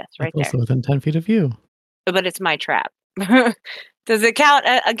 Yes, right Also there. within 10 feet of you. But it's my trap. Does it count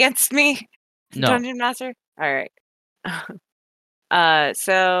against me, No. Dungeon Master? All right.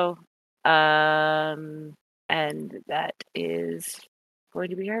 And that is going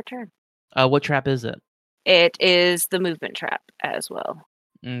to be our turn. What trap is it? It is the movement trap as well.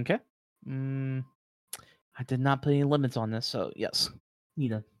 Okay. I did not put any limits on this, so yes. Need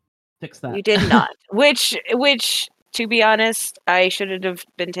to fix that. You did not. Which, to be honest, I should have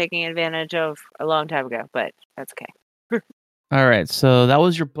been taking advantage of a long time ago, but that's okay. All right, so that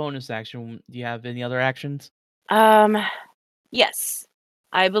was your bonus action. Do you have any other actions? Yes.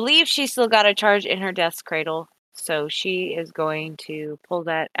 I believe she's still got a charge in her death's cradle, so she is going to pull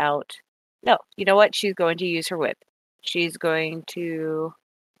that out. No, you know what? She's going to use her whip. She's going to...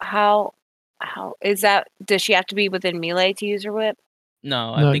 How is that? Does she have to be within melee to use her whip?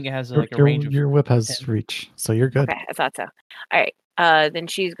 No, No, I think it has like a range of... Your whip has 10. reach, so you're good. Okay, I thought so. All right. Then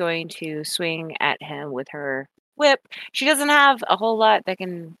she's going to swing at him with her whip. She doesn't have a whole lot that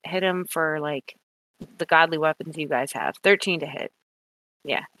can hit him for like the godly weapons you guys have. 13 to hit.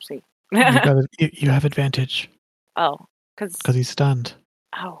 Yeah, see. You have advantage Oh, because he's stunned.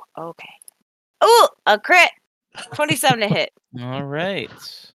 oh, okay. Oh, a crit. 27 to hit. All right.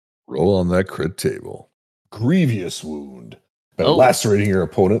 Roll on that crit table. Grievous wound. By Oh. lacerating your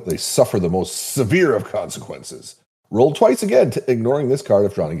opponent, they suffer the most severe of consequences. Roll twice again, ignoring this card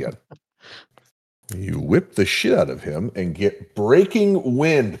if drawn again. You whip the shit out of him and get breaking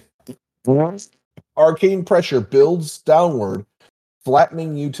wind. Arcane pressure builds downward,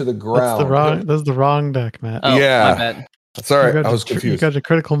 flattening you to the ground. That's the wrong deck, Matt. Oh, Yeah. my bad. That's all right. You got I was your- You confused. got your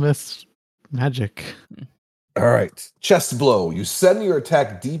critical miss magic. All right. Chest blow. You send your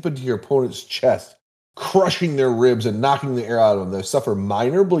attack deep into your opponent's chest, crushing their ribs and knocking the air out of them. They suffer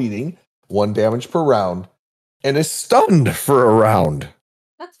minor bleeding, 1 damage per round, and is stunned for a round.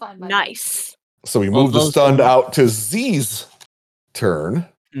 That's fine. by me. Nice. So we Well, move the those stunned don't- out to Z's turn,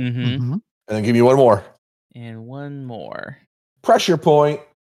 Mm-hmm. Mm-hmm. and then give me one more. And one more. Pressure point.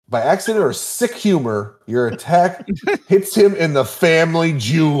 By accident or sick humor, your attack hits him in the family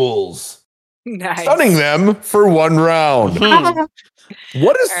jewels, Nice. stunning them for 1 round. Hmm.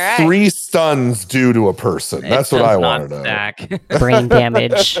 What does All right. 3 stuns do to a person? That's It what does I not want to know. stack. Brain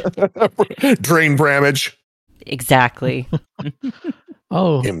damage. Drain damage. Exactly.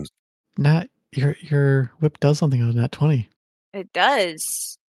 Oh, Him. Nat, your whip does something on a nat 20. It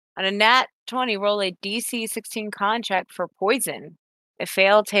does. On a nat 20, roll a DC 16 con check for poison. If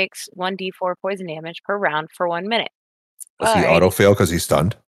fail, takes 1d4 poison damage per round for 1 minute. Does he Alright. auto fail because he's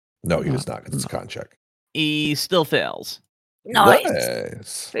stunned? No, he No, does not because it's a con check. He still fails. Nice.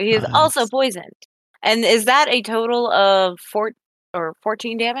 Nice. So he is also Nice. poisoned. And is that a total of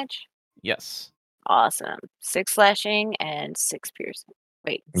 14 damage? Yes. Awesome. 6 slashing and 6 piercing.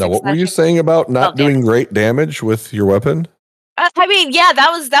 Wait. Now, 6 what were you slashing? saying about not 12 doing great damage with your weapon? I mean, yeah, that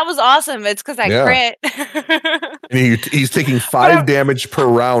was awesome. It's because I Yeah. crit. He's taking 5 damage per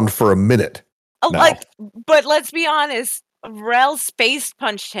round for a minute. Oh, No. like, but let's be honest. Rel space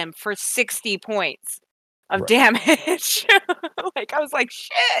punched him for 60 points of Right. damage. Like, I was like,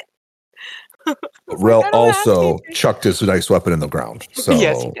 shit. But Rel I don't have also anything. chucked his nice weapon in the ground. So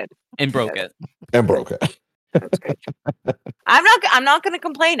Yes, he did. And broke it. and broke it. That's great. I'm not going to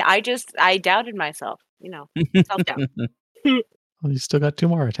complain. I doubted myself. You know, self-doubt. Well, you still got 2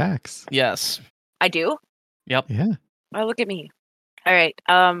 more attacks. Yes. I do. Yeah. Oh, look at me. All right.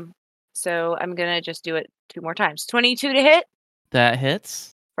 So I'm gonna just do it 2 more times. 22 to hit That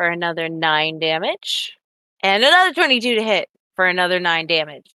hits. for another 9 damage, and another 22 to hit for another 9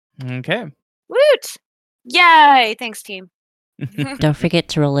 damage. Okay. Woot! Yay! Thanks, team. Don't forget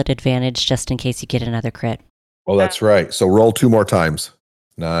to roll at advantage just in case you get another crit. Oh, that's right. So roll 2 more times.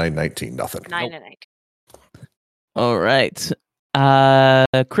 9, 19, nothing. 9 and 8. All right.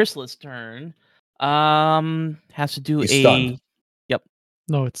 Chrysalis' turn. Has to do He's a. stunned.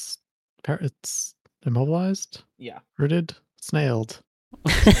 No, it's immobilized, Yeah. rooted, snailed.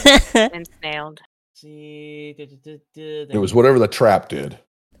 And snailed. See. It was whatever the trap did.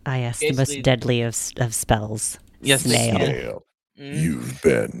 Ah, yes, the Basically- most deadly of spells. Yes, Snail. Snail. You've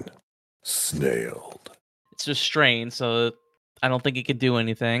been snailed. It's restrained, so I don't think it can do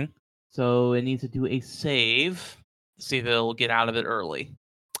anything. So it needs to do a save to see if it'll get out of it early.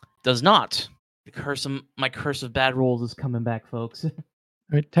 Does not. My curse of bad rolls is coming back, folks.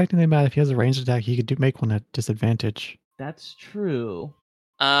 I mean, technically, Matt, if he has a ranged attack, he could make one at disadvantage. That's true.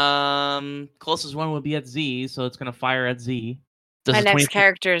 Closest one would be at Z, so it's gonna fire at Z. Does My a next 20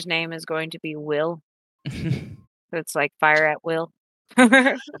 character's name is going to be Will. So it's like fire at will.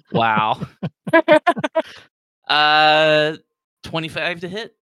 Wow. 25 to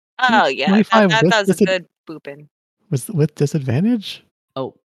hit. Oh yeah, 25 that with was a disad- good booping. With disadvantage?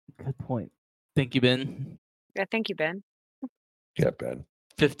 Oh, good point. Thank you, Ben. Yeah, thank you, Ben. Yeah, Ben.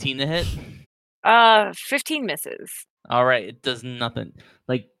 15 to hit. 15 misses. All right, it does nothing.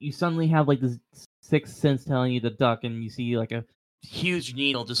 Like you suddenly have like this sixth sense telling you to duck, and you see like a huge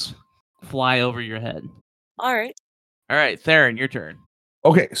needle just fly over your head. All right. All right, Theron, your turn.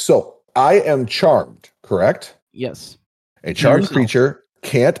 Okay, so I am charmed, correct? Yes. A charmed yourself. creature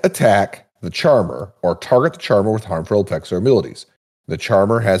can't attack the charmer or target the charmer with harmful effects or abilities. The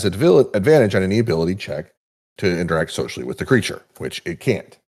charmer has advantage on any ability check to interact socially with the creature, which it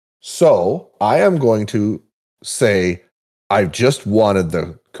can't. So I am going to say, I've just wanted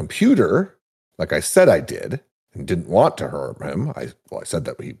the computer, like I said I did, and didn't want to harm him. I said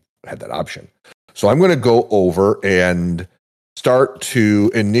that we had that option. So I'm going to go over and start to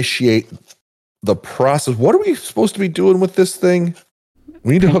initiate the process. What are we supposed to be doing with this thing?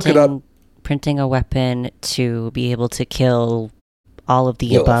 We need to hook it up. Printing a weapon to be able to kill all of the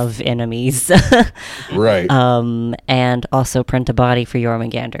Lilith. above enemies. Right. And also print a body for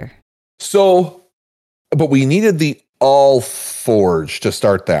Jormungandr. So, but we needed the All Forge to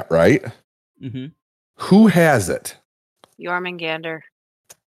start that, right? Mm-hmm. Who has it? Jormungandr.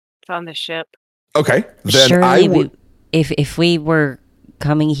 It's on the ship. Okay, then Surely, I would. if we were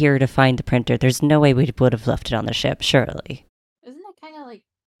coming here to find the printer, there's no way we would have left it on the ship. Surely. Isn't it kind of like?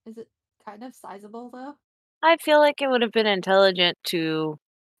 Is it kind of sizable though? I feel like it would have been intelligent to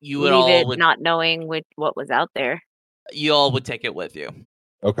You would leave all it would not knowing what was out there. you all would take it with you.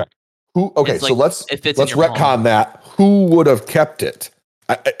 Okay. Who? Okay, It's so like- let's it fits in let's your retcon palm. that. Who would have kept it?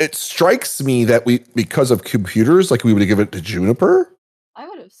 It strikes me that we, because of computers, like we would have given it to Juniper. I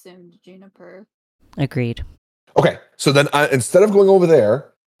would have assumed Juniper. Agreed. Okay, so then instead of going over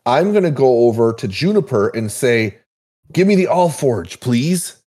there, I'm going to go over to Juniper and say, "Give me the All Forge,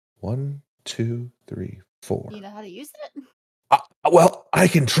 please." 1, 2, 3, 4. Do you know how to use it? Well, I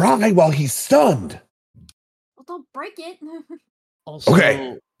can try while he's stunned. Well, don't break it. Also,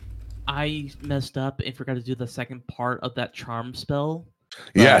 Okay. I messed up and forgot to do the second part of that charm spell.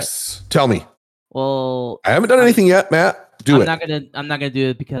 Yes, tell me. Well, I haven't done anything yet, Matt. Do I'm it. not gonna do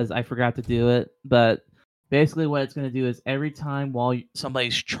it because I forgot to do it. But basically, what it's gonna do is every time while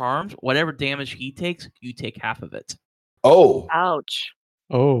somebody's charmed, whatever damage he takes, you take half of it. Oh, Ouch.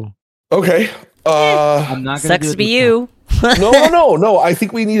 Oh, okay. I'm not gonna Sucks do to it be this you. No. I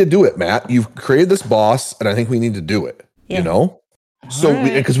think we need to do it, Matt. You've created this boss, and I think we need to do it. Yeah. You know, time. so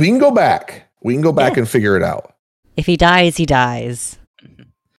Alright. because we can go back, and figure it out. If he dies, he dies.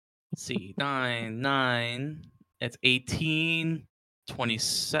 Let's see, 9. It's 18,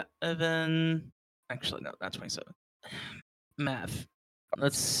 27. Actually, no, not 27. Math.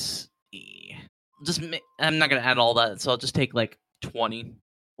 Let's see. I'm not gonna add all that, so I'll just take like 20.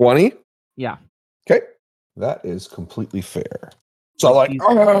 20. Yeah. Okay, that is completely fair. So Like like,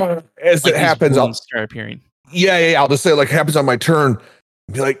 these- as Like it these happens, I'll, wounds start appearing. yeah. I'll just say like happens on my turn.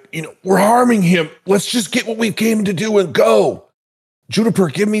 Be like, we're harming him. Let's just get what we came to do and go. Juniper,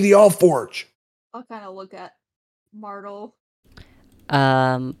 give me the All Forge. I'll kind of look at Martle.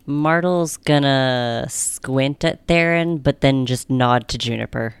 Martel's gonna squint at Theron, but then just nod to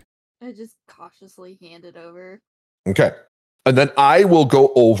Juniper. I just cautiously hand it over. Okay. And then I will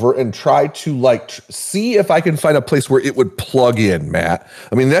go over and try to see if I can find a place where it would plug in, Matt.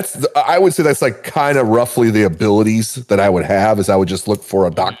 I mean, I would say that's like kind of roughly the abilities that I would have is I would just look for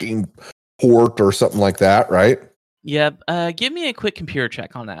a docking port or something like that, right? Yep. Give me a quick computer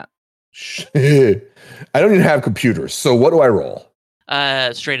check on that. I don't even have computers. So what do I roll?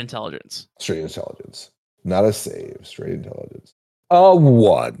 Straight intelligence. Straight intelligence. Not a save. Straight intelligence. A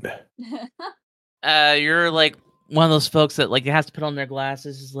 1. You're like one of those folks that like has to put on their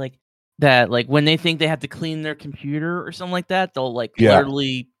glasses. Is like that. Like when they think they have to clean their computer or something like that, they'll like Yeah.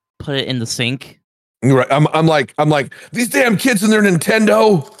 literally put it in the sink. You're right. I'm like these damn kids and their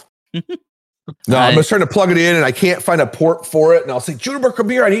Nintendo. No, I'm just trying to plug it in and I can't find a port for it. And I'll say, Juniper, come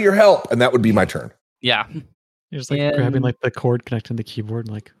here. I need your help. And that would be my turn. Yeah. You're just like grabbing like the cord connecting the keyboard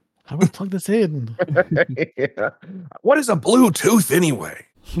and like, how do I plug this in? Yeah. What is a Bluetooth anyway?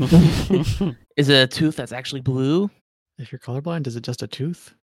 Is it a tooth that's actually blue? If you're colorblind, is it just a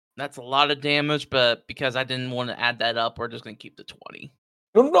tooth? That's a lot of damage, but because I didn't want to add that up, we're just going to keep the 20.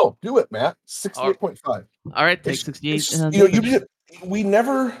 No. Do it, Matt. 68.5. All right, take 68. We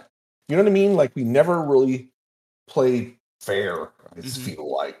never, you know what I mean? Like we never really played fair, I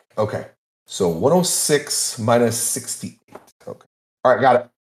feel like. Okay. So 106 minus 68. Okay. All right, got it.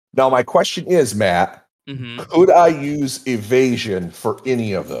 Now my question is, Matt, could I use evasion for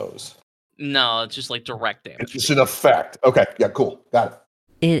any of those? No, it's just like direct damage. It's just an effect. Okay, yeah, cool. Got it.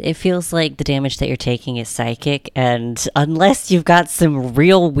 It feels like the damage that you're taking is psychic, and unless you've got some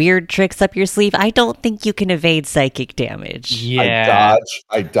real weird tricks up your sleeve, I don't think you can evade psychic damage. Yeah.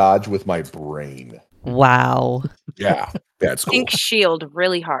 I dodge with my brain. Wow. Yeah, that's cool. Think shield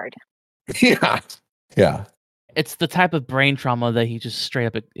really hard. Yeah. It's the type of brain trauma that he just straight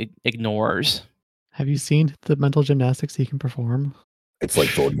up ignores. Have you seen the mental gymnastics he can perform? It's like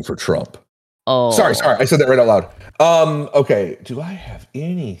voting for Trump. Oh, Sorry. I said that right out loud. Okay. Do I have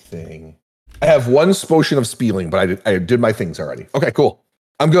anything? I have one potion of spieling, but I did my things already. Okay, cool.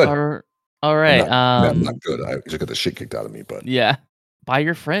 I'm good. All right. I'm not good. I just got the shit kicked out of me, but yeah. By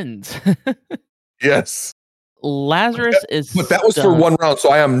your friends. Yes. Lazarus is. But that was for one round,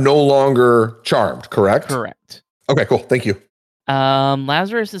 so I am no longer charmed. Correct. Correct. Okay, cool. Thank you.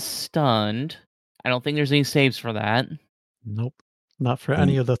 Lazarus is stunned. I don't think there's any saves for that. Nope. Not for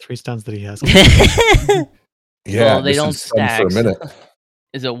any of the 3 stuns that he has. Yeah, well, they don't stack for a minute.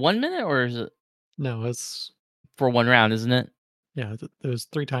 Is it 1 minute or is it? No, it's for 1 round, isn't it? Yeah, there's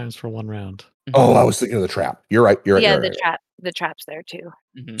 3 times for 1 round. Oh, I was thinking of the trap. You're right. Yeah, right. The trap's there too.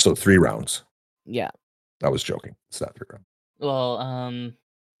 Mm-hmm. So 3 rounds. Yeah. I was joking. It's not 3 rounds. Well,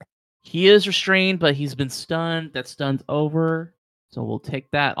 he is restrained, but he's been stunned. That stun's over. So we'll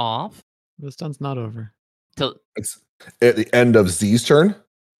take that off. The stun's not over. It's at the end of Z's turn?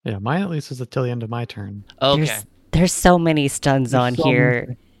 Yeah, mine at least is until the end of my turn. Okay. There's so many stuns on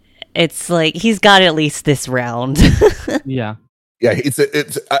here. It's like he's got at least this round. Yeah. Yeah,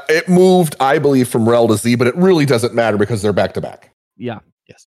 it moved, I believe, from Rel to Z, but it really doesn't matter because they're back to back. Yeah.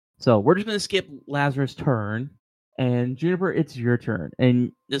 Yes. So we're just gonna skip Lazarus' turn, and Juniper, it's your turn.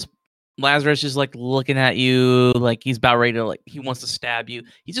 And this Lazarus is like looking at you, like he's about ready to he wants to stab you.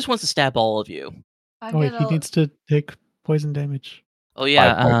 He just wants to stab all of you. He needs to take poison damage. Oh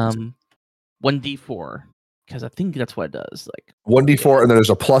yeah, 1d4 because I think that's what it does. Like 1d4, and then there's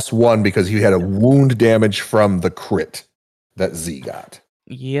a +1 because he had a wound damage from the crit that Z got.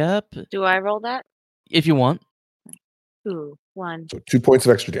 Yep. Do I roll that? If you want. Ooh, 1. So 2 points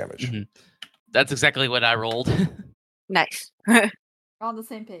of extra damage. Mm-hmm. That's exactly what I rolled. Nice. We're on the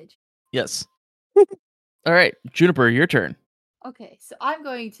same page. Yes. All right, Juniper, your turn. Okay, so I'm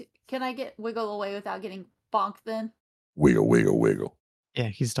going to. Can I get wiggle away without getting bonked then? Wiggle, wiggle, wiggle. Yeah,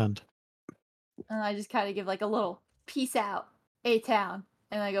 he's stunned. And I just kind of give like a little peace out, A-town.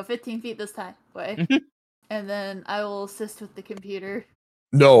 And I go 15 feet this time. Way. And then I will assist with the computer.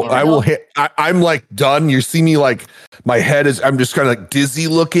 No, I will hit. I'm like done. You see me like my head is. I'm just kind of like dizzy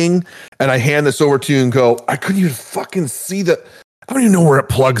looking, and I hand this over to you and go. I couldn't even fucking see that. I don't even know where it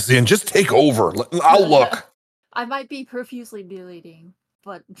plugs in. Just take over. I'll look. I might be profusely bleeding,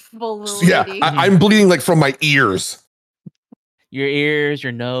 but full Yeah, bleeding. I'm bleeding like from my ears. Your ears,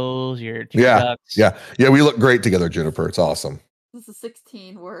 your nose, your ducts. Yeah. We look great together, Juniper. It's awesome. This is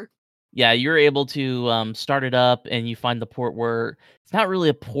 16 work. Yeah, you're able to start it up, and you find the port where it's not really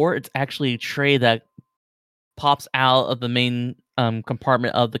a port; it's actually a tray that pops out of the main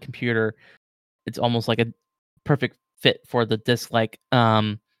compartment of the computer. It's almost like a perfect fit for the disc-like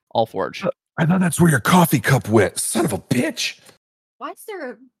Allforge. I thought that's where your coffee cup went. Son of a bitch! Why is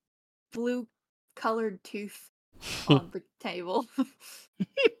there a blue-colored tooth on the table?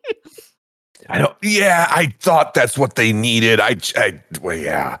 I don't. Yeah, I thought that's what they needed. Well,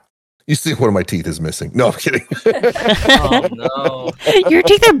 yeah. You see, one of my teeth is missing. No, I'm kidding. Oh no! Your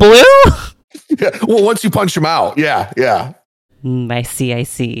teeth are blue? Yeah. Well, once you punch them out, yeah. I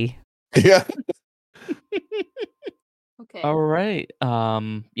see. Yeah. Okay. All right.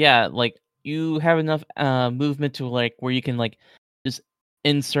 Yeah, like you have enough movement to like where you can like just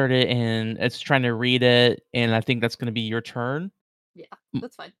insert it, and it's trying to read it, and I think that's going to be your turn. Yeah,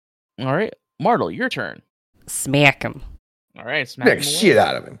 that's fine. All right. Martel, your turn. Smack him. All right, smack Smack him away. shit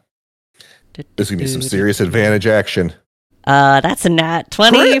out of him. This is going to be some serious advantage action. That's a nat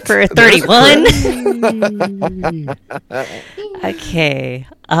 20 Crit! for There's a 31. Okay.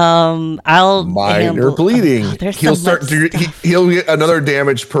 I'll Minor handle- bleeding. Oh, there's He'll so much stuff. he'll get another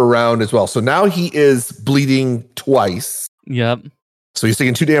damage per round as well. So now he is bleeding twice. Yep. So he's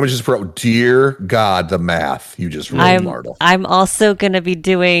taking 2 damages per round. Dear God, the math you just rolled, Martel. I'm also gonna be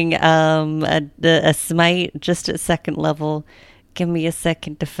doing a smite just at 2nd level. Give me a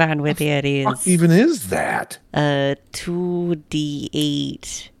second to find where that What is. even is that?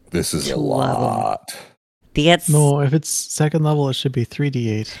 2d8. This is a 12. lot. That's No, if it's 2nd level, it should be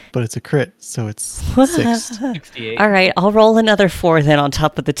 3d8, but it's a crit, so it's 6. 68. All right, I'll roll another 4 then on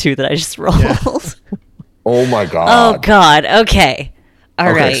top of the 2 that I just rolled. Yeah. Oh my God. Oh God. Okay.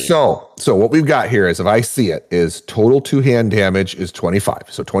 All right. So what we've got here is, if I see it, is total 2-hand damage is 25.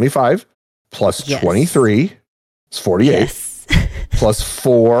 So 25 plus Yes. 23 is 48. Yes. Plus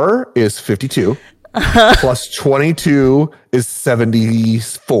 4 is 52. Plus 22 is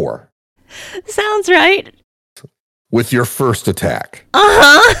 74 Sounds right. with your first attack.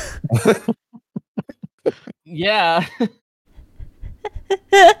 Uh-huh. Yeah.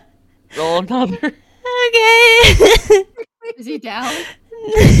 Roll another. Okay. Is he down?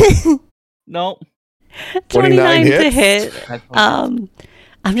 Nope. 29 to hits. hit. That's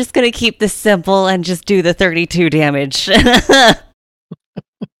I'm just gonna keep this simple and just do the 32 damage.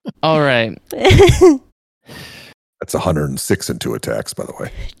 All right. That's 106 in 2 attacks, by the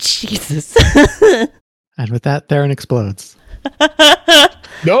way. Jesus. And with that, Theron explodes.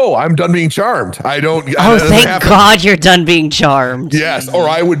 No, I'm done being charmed. I don't. Oh, that doesn't thank happen. God you're done being charmed. Yes, or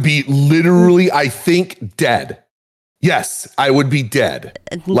I would be literally, I think, dead. Yes, I would be dead.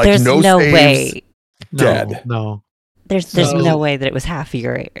 Like, There's no no saves. way. Dead. No. There's So- no way that it was half of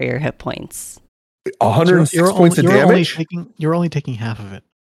your hit points. 106 points of damage? You're only taking half of it.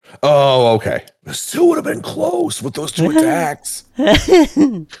 Oh, okay. This still would have been close with those 2 attacks.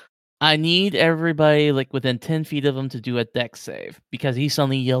 I need everybody like within 10 feet of him to do a dex save because he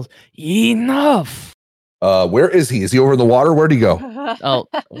suddenly yells, "Enough!" Where is he? Is he over in the water? Where'd he go? Oh,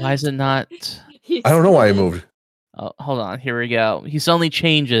 why is it not? I don't know why he moved. Oh, hold on. Here we go. He suddenly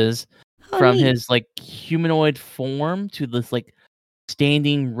changes Oh, from neat. his like humanoid form to this like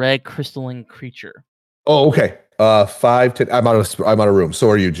standing red crystalline creature. Oh, okay. 5, 10. I'm out of room. So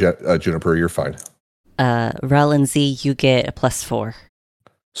are you, Juniper. You're fine. Rel and Z, you get a +4.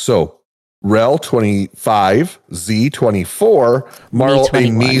 So Rel 25, Z 24, Marl a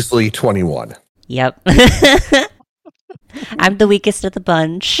 21. measly 21. Yep. I'm the weakest of the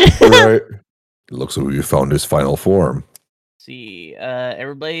bunch. Right. It looks like you found his final form. See,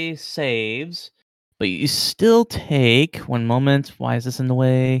 everybody saves, but you still take 1 moment. Why is this in the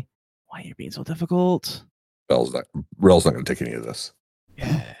way? Why are you being so difficult? Rel's not going to take any of this.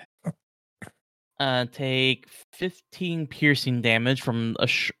 Take 15 piercing damage from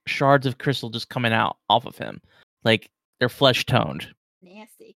shards of crystal just coming out off of him. Like they're flesh toned.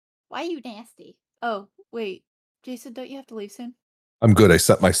 Nasty. Why are you nasty? Oh, wait. Jason, don't you have to leave soon? I'm good. I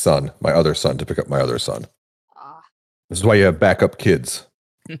sent my other son, to pick up my other son. Ah. This is why you have backup kids.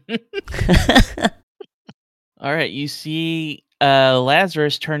 All right, you see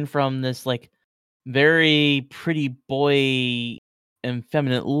Lazarus turn from this like very pretty boy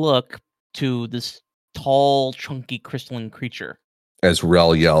effeminate look to this tall, chunky crystalline creature. As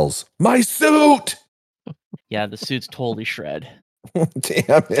Rel yells, "My suit!" Yeah, the suit's totally shred.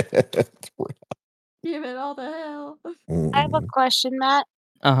 Damn it. Give it all the hell. I have a question, Matt.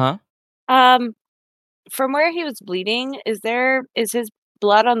 Uh-huh. From where he was bleeding, is his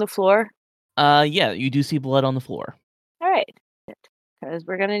blood on the floor? Yeah, you do see blood on the floor. All right, because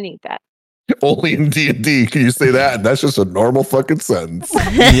we're gonna need that. Only in D&D can you say that, and that's just a normal fucking sentence.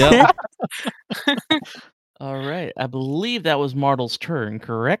 Yep. All right, I believe that was Martel's turn,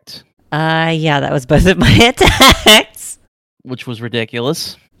 correct? Yeah, that was both of my attacks. Which was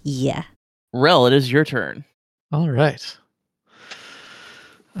ridiculous. Yeah. Rel, it is your turn. All right.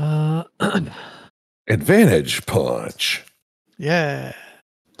 Advantage punch. Yeah.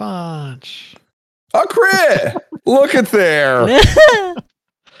 Punch. A crit! Look at there.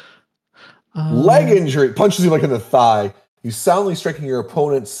 Leg injury. Punches you like in the thigh. You soundly striking your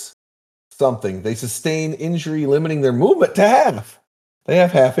opponent's something. They sustain injury, limiting their movement to half. They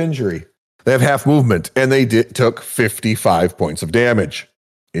have half injury. They have half movement, and they took 55 points of damage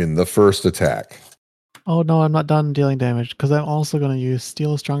in the first attack. Oh no, I'm not done dealing damage because I'm also going to use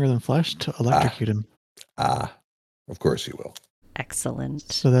Steel is Stronger Than Flesh to electrocute him. Ah, of course you will.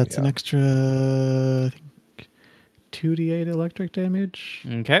 Excellent. So that's an Yeah. extra, I think, 2d8 electric damage.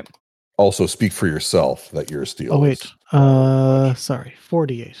 Okay. also speak for yourself that your steel. Oh wait, is- sorry,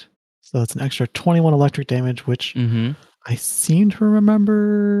 48. So that's an extra 21 electric damage, which Mm-hmm. I seem to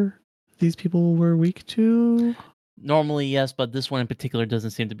remember these people were weak to. Normally, yes, but this one in particular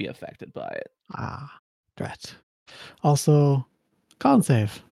doesn't seem to be affected by it. Ah, drat. Also, con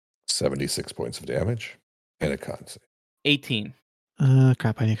save. 76 points of damage and a con save. 18.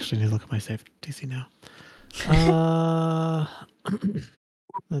 Crap, I actually need to look at my save DC now.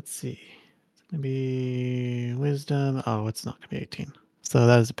 Let's see. It's gonna be wisdom. Oh, it's not gonna be 18. So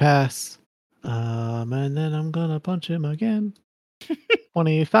that is a pass. And then I'm gonna punch him again.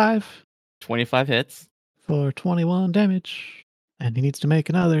 25 25 hits. for 21 damage. And he needs to make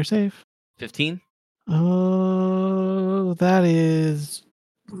another save. 15. Oh, that is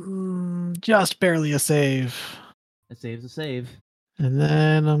just barely a save. A save's a save. And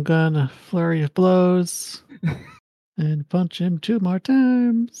then I'm gonna flurry of blows and punch him 2 more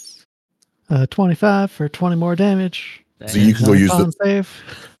times. 25 for 20 more damage. So you can go use Con the save.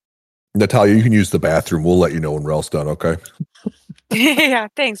 Natalia. You can use the bathroom. We'll let you know when Rel's done. Okay. Yeah,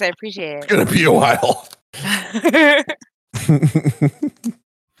 thanks. I appreciate It's gonna be a while. it.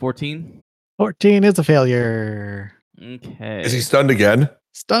 14. 14 is a failure. Okay. Is he stunned again?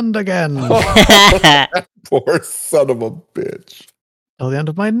 Stunned again. Poor son of a bitch. Till the end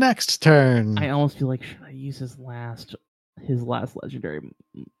of my next turn. I almost feel like should I use his last legendary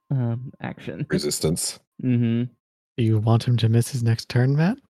action? Resistance. Mm-hmm. Do you want him to miss his next turn,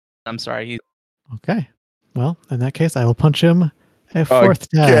 Matt? I'm sorry. He's Okay. Well, in that case, I will punch him a fourth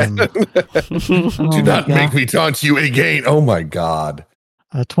Again. time. Do not make me taunt you again. Oh my god.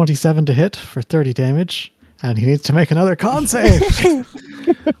 27 to hit for 30 damage. And he needs to make another con save.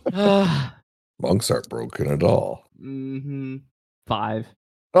 Monks aren't broken at all. Mm-hmm. 5.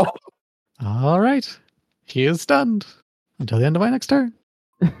 Oh, All right. He is stunned until the end of my next turn.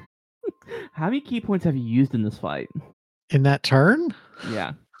 How many key points have you used in this fight? In that turn?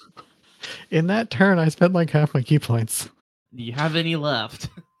 Yeah. In that turn, I spent like half my key points. Do you have any left?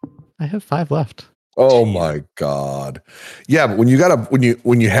 I have 5 left. oh Jeez. my god. Yeah, but when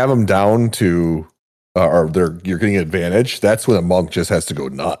you have them down to you're getting an advantage, that's when a monk just has to go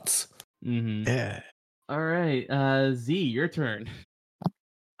nuts. Mm-hmm. Yeah. All right. Z, your turn.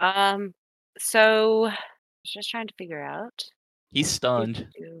 So I was just trying to figure out. He's stunned.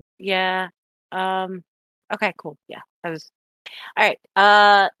 Yeah. Okay, cool. Yeah. All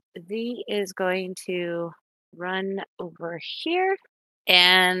right. Z is going to run over here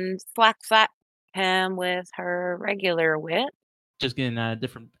and slap him with her regular whip. Just getting a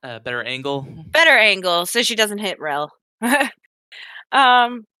different, better angle. Better angle so she doesn't hit Rel.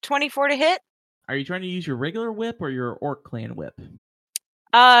 24 to hit. Are you trying to use your regular whip or your Orc Clan whip?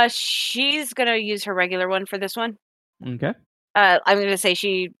 She's gonna use her regular one for this one. Okay. I'm gonna say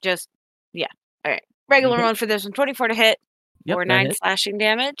she just all right. Regular Okay. one for this one. 24 to hit. Yep, Or that 9 hits. slashing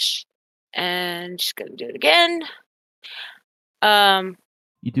damage. And she's gonna do it again.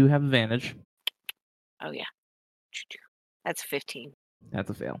 You do have advantage. Oh yeah. That's 15. That's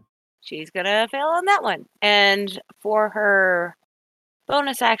a fail. She's gonna fail on that one. And for her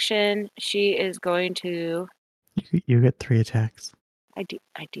bonus action, she is going to You get 3 attacks. I do.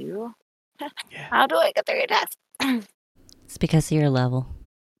 Yeah. How do I get 3 attacks? It's because of your level.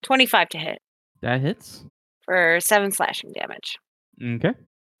 25 to hit That hits. for 7 slashing damage. Okay.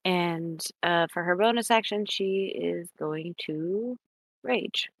 And for her bonus action, she is going to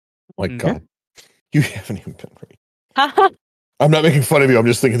rage. My Okay. god. You haven't even been ready. I'm not making fun of you. I'm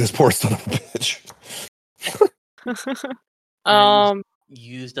just thinking this poor son of a bitch.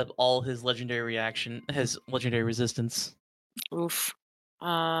 Used up all his legendary resistance. Oof.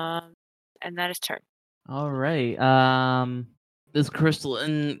 And that is turn. All right. This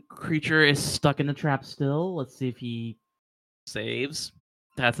crystalline creature is stuck in the trap still. Let's see if he saves.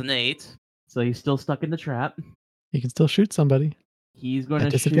 That's an 8. So he's still stuck in the trap. You can still shoot somebody He's going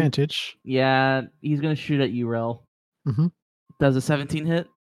at to shoot. disadvantage. Yeah, he's going to shoot at you, Rel. Mm-hmm. Does a 17 hit?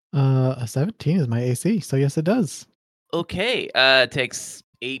 A 17 is my AC, so yes, it does. Okay. It takes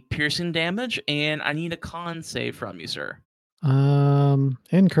 8 piercing damage, and I need a con save from you, sir.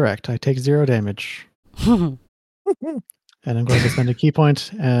 Incorrect. I take 0 damage, and I'm going to spend a key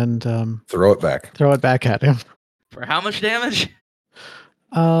point and Throw it back. throw it back at him. For how much damage?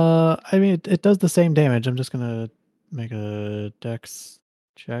 I mean, it does the same damage. I'm just gonna make a dex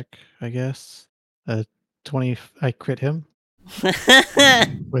check, I guess. 20. I crit him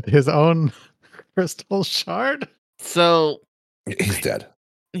with his own crystal shard. So, He's dead.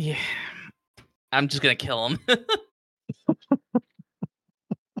 yeah. I'm just going to kill him.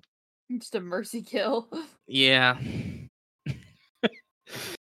 Just a mercy kill. Yeah.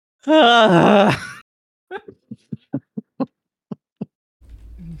 Be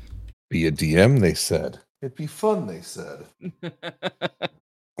a DM, they said. It'd be fun, they said.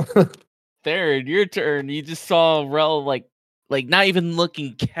 Third, your turn. You just saw Rel like not even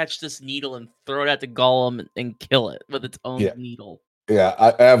looking, catch this needle and throw it at the golem and kill it with its own needle. Yeah,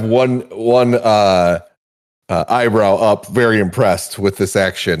 I have one eyebrow up, very impressed with this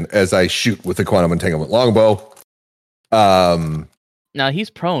action as I shoot with the quantum entanglement longbow. Now he's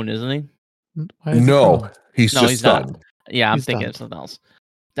prone, isn't he? No, he's just stunned. Not. Yeah, I'm He's thinking stunned. of something else.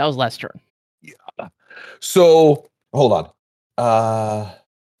 That was last turn. Yeah. So hold on.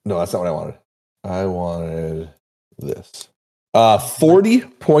 No, that's not what I wanted. I wanted this. 40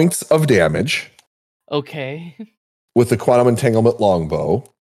 points of damage Okay. with the quantum entanglement longbow.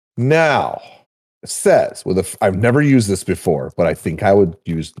 Now, it says I've never used this before, but I think I would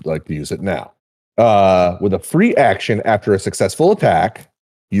like to use it now. With a free action after a successful attack,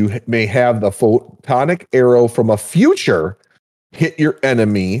 you may have the photonic arrow from a future hit your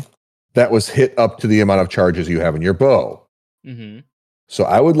enemy that was hit up to the amount of charges you have in your bow. Mm-hmm. So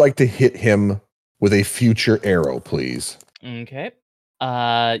I would like to hit him with a future arrow, please. Okay.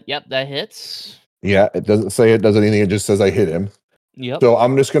 Yep, that hits. Yeah, it doesn't say it does anything. It just says I hit him. Yep. So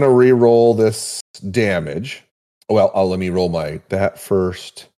I'm just going to re-roll this damage. Well, let me roll that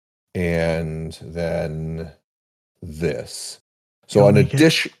first and then this. So an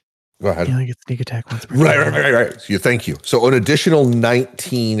addition. Go ahead. You only get sneak attack once per Right. So thank you. So an additional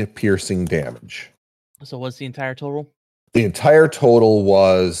 19 piercing damage. So what's the entire total? The entire total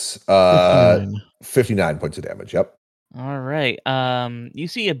was 59 points of damage. Yep. All right. You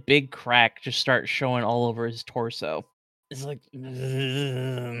see a big crack just start showing all over his torso. It's like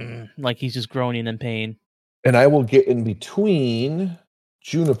he's just groaning in pain. And I will get in between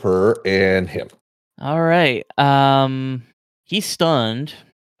Juniper and him. All right. He's stunned.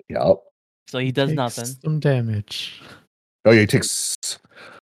 Yep. So he does nothing. Some damage. Oh, yeah, he takes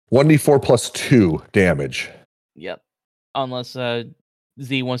 1d4 plus 2 damage. Yep. Unless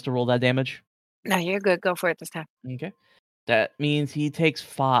Z wants to roll that damage. No, you're good. Go for it this time. Okay. That means he takes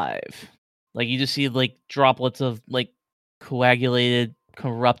 5. You just see droplets of coagulated,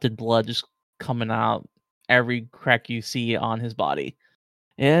 corrupted blood just coming out every crack you see on his body.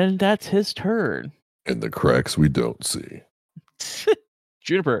 And that's his turn. And the cracks we don't see.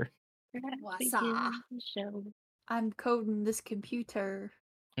 Juniper. Wassa. I'm coding this computer.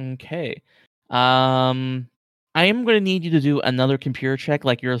 Okay. I am going to need you to do another computer check,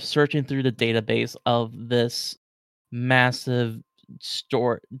 like you're searching through the database of this massive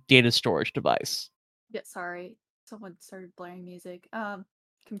data storage device. Yeah, sorry. Someone started blaring music.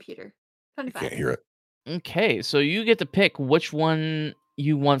 Computer. I 25. can't hear it. Okay, so you get to pick which one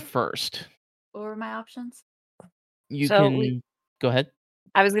you want first. What were my options? You So can go ahead.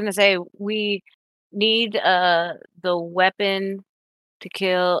 I was gonna say we need the weapon to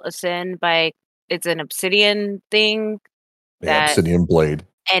kill a sin by it's an obsidian thing Yeah, obsidian blade.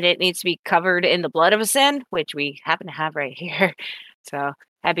 and it needs to be covered in the blood of a sin, which we happen to have right here. So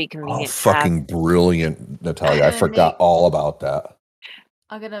that'd be Oh, convenient. to have. fucking brilliant, Natalia. I I'm gonna forgot all about that.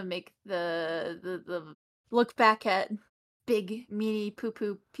 I'm gonna make the look back at big meaty poo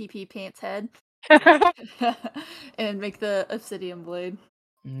poo pee pee pants head and make the obsidian blade.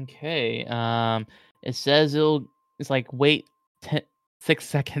 Okay. It says it's wait 6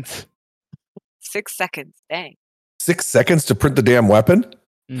 seconds. 6 seconds. Dang. 6 seconds to print the damn weapon?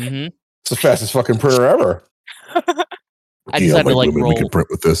 Mm-hmm. It's the fastest fucking printer ever. I decided to women, we roll. can print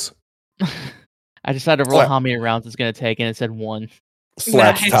with this. I decided to roll Slap. how many rounds it's going to take, and it said 1.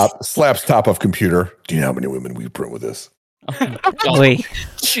 Slaps Nice. top of computer. Do you know how many women we print with this? Oh, Wait.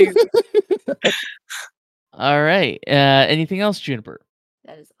 Shoot. all right. Anything else, Juniper?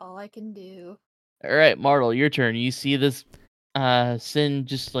 That is all I can do. All right, Martel, your turn. You see this Sin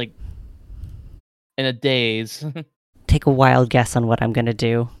just in a daze. Take a wild guess on what I'm gonna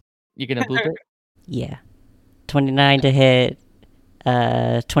do. You're gonna boop it? Yeah. 29 to hit.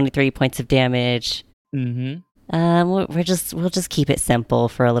 23 points of damage. Mm-hmm. We'll just keep it simple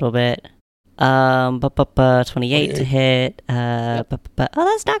for a little bit. 28 to hit. Oh,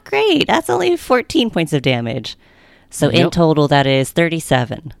 that's not great. That's only 14 points of damage. So in Yep. total, that is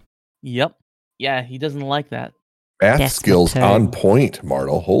 37. Yep. Yeah, he doesn't like that. Math Yes, skills my on turn. point,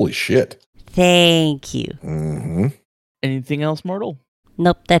 Martel. Holy shit. Thank you. Mm-hmm. Anything else, Martel?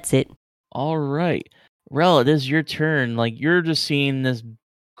 Nope, that's it. All right. Rel, it is your turn. You're just seeing this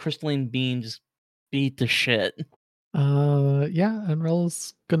crystalline being just beat the shit. Yeah, and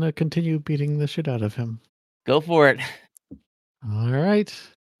Rel's gonna continue beating the shit out of him. Go for it. All right.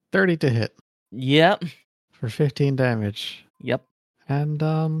 30 to hit Yep. for 15 damage. Yep. And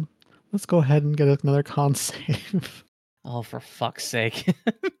Let's go ahead and get another con save. Oh, for fuck's sake.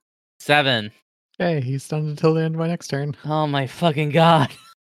 7. Okay, he's done until the end of my next turn. Oh my fucking god.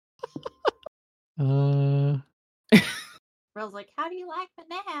 Rel's like, how do you like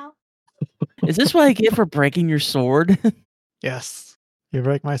me now? Is this what I get for breaking your sword? Yes. You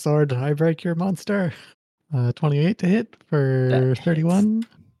break my sword, I break your monster. 28 to hit for That hits. 31.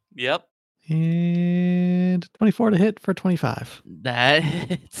 Yep. And 24 to hit for 25. That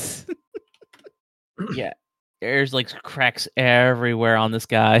hits. Yeah. There's like cracks everywhere on this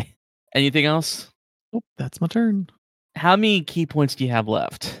guy. Anything else? Oh, that's my turn. How many key points do you have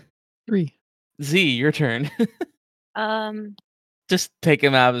left? 3. Z, your turn. Just take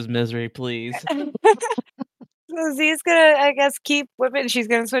him out of his misery, please. So Z's gonna, I guess, keep whipping. She's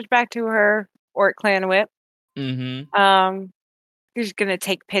gonna switch back to her Orc Clan whip. Mm-hmm. She's gonna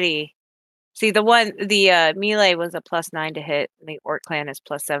take pity. See, the melee was a +9 to hit, and the Orc Clan is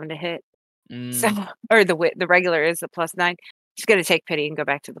 +7 to hit. So, or the regular is a +9. She's gonna take pity and go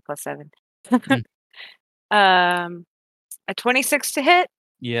back to the +7. A 26 to hit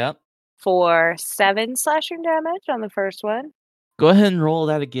Yep. for 7 slashing damage on the first one. Go ahead and roll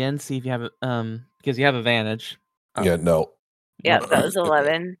that again. See if you have because you have advantage. Yeah, no. Yeah, that was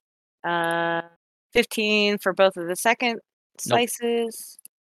 11. 15 for both of the second slices,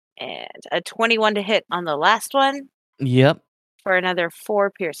 and a 21 to hit on the last one. Yep. For another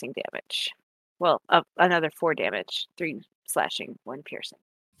 4 piercing damage. Well, another 4 damage. 3 slashing, 1 piercing.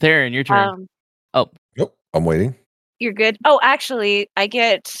 Theron, your turn. Nope. I'm waiting. You're good. Oh, actually, I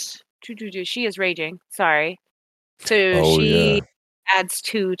get. She is raging. Sorry. So she adds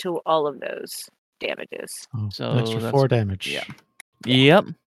 2 to all of those damages. Oh, So an extra that's- 4 damage. yeah. Yep.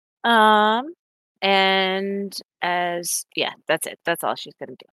 And that's it. That's all she's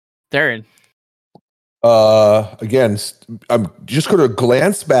gonna do. Theron. Again, I'm just going to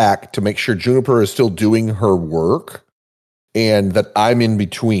glance back to make sure Juniper is still doing her work and that I'm in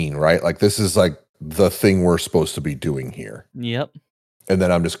between, right? Like this is like the thing we're supposed to be doing here. Yep. And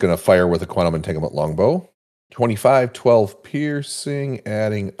then I'm just going to fire with a quantum entanglement longbow. 25, 12 piercing,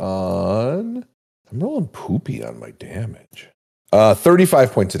 adding on. I'm rolling poopy on my damage.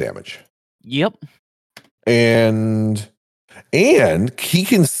 35 points of damage. Yep. And he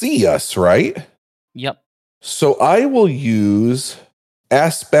can see us, right? Yep. So I will use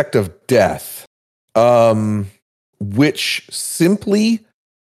Aspect of Death, which simply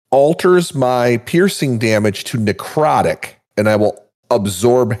alters my piercing damage to necrotic, and I will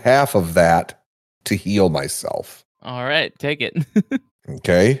absorb half of that to heal myself. All right, take it.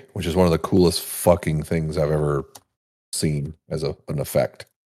 Okay, which is one of the coolest fucking things I've ever seen as an effect.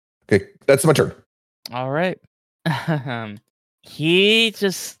 Okay, that's my turn. All right. He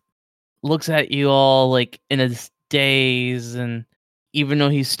just looks at you all like in a daze, and even though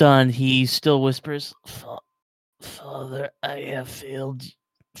he's stunned, he still whispers, "Father, I have failed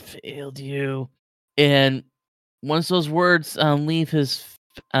you." And once those words leave his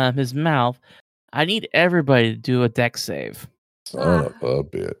mouth, I need everybody to do a dex save. Son of a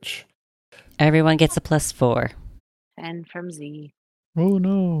bitch. Everyone gets a +4. And from Z. Oh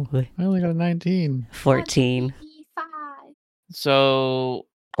no. I only got a 19. 14. 25. So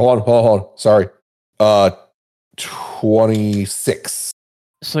Hold on. Sorry. 26.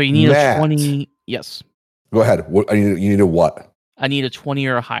 So you need Matt. a 20. Yes. Go ahead. What you need a what? I need a 20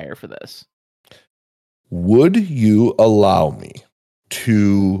 or higher for this. Would you allow me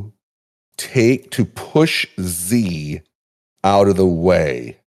to push Z out of the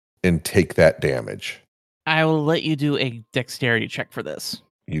way and take that damage? I will let you do a dexterity check for this.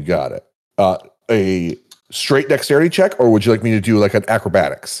 You got it. A straight dexterity check, or would you like me to do like an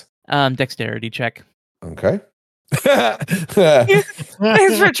acrobatics? Dexterity check. Okay.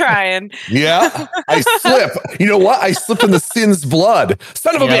 Thanks for trying. Yeah, I slip. You know what? I slipped in the sin's blood.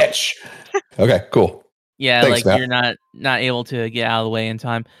 Son of a Yep. bitch. Okay, cool. Yeah, Thanks, like Matt. you're not able to get out of the way in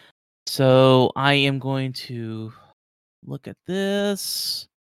time. So I am going to look at this.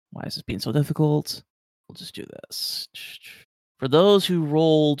 Why is this being so difficult? We'll just do this. For those who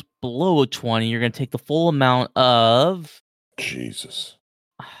rolled below a 20, you're going to take the full amount of Jesus.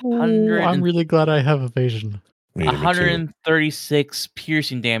 100 I'm really glad I have evasion. Me too. 136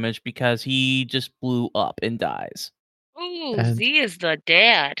 piercing damage because he just blew up and dies. Ooh, And- Z is the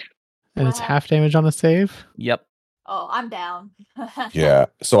dad. And it's Wow. half damage on a save. Yep. Oh, I'm down. Yeah.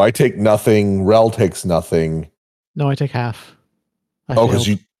 So I take nothing. Rel takes nothing. No, I take half. I Oh, because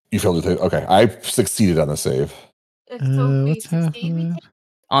failed. you failed to take. Okay, I succeeded on the save. If so we what's half? succeed, we take-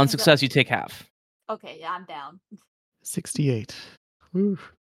 On Is that- success, you take half. Okay, yeah, I'm down. 68. Woo.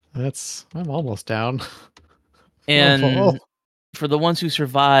 I'm almost down. And Oh. for the ones who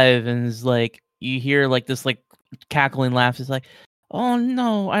survive, and is like you hear like this like cackling laugh. It's like, oh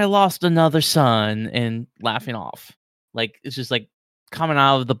no, I lost another son, and laughing off. Like it's just like coming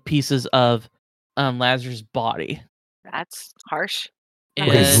out of the pieces of Lazarus' body. That's harsh.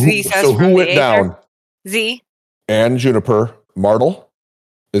 Okay, And Z says so from who the went Aether. down? Z. And Juniper. Martle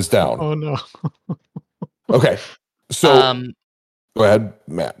is down. Oh no. Okay. So um, go ahead,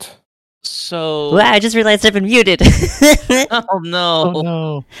 Matt. so Wow, I just realized I've been muted. oh no, Oh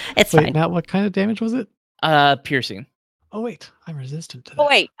no. It's Wait, fine. Matt, what kind of damage was it? piercing. Oh wait, I'm resistant to that. Oh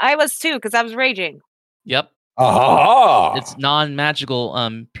wait, I was too because I was raging. Yep, Aha! it's non-magical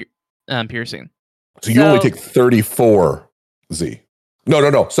piercing. So you only So- take 34, Z.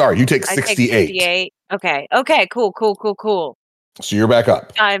 No. Sorry, you take I take 68. 68. Okay. Cool. So you're back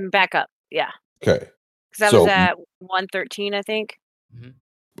up. I'm back up. Yeah, Okay. because I So- was at 113, I think.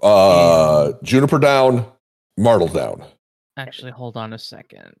 Juniper down, Martle down. Actually, hold on a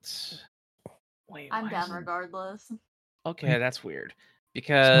second. Wait, I'm why down isn't- regardless. Okay, that's weird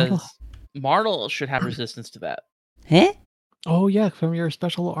because Martle should have resistance to that. Huh? Oh yeah, from your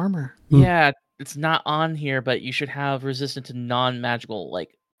special armor. Yeah, it's not on here, but you should have resistance to non-magical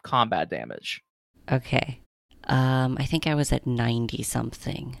like combat damage. Okay. I think I was at 90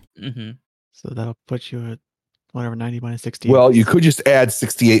 something. Mm-hmm. So that'll put you at whatever 90 minus 60. Well, you could just add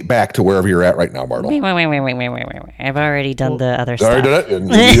 68 back to wherever you're at right now, Martle. Wait. I've already done Well, the other Already stuff. done it? And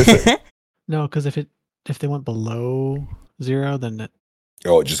you did it. No, because if they went below 0, then it,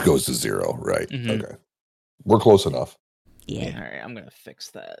 Oh, it just goes to 0, right? Mhm. Okay. We're close enough. Yeah. All right, I'm gonna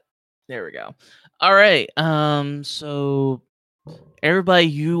fix that. There we go. All right. So everybody,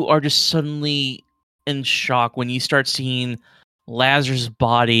 you are just suddenly in shock when you start seeing Lazarus'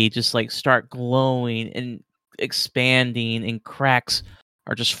 body just like start glowing and expanding, and cracks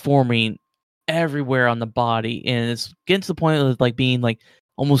are just forming everywhere on the body, and it's getting to the point of like being like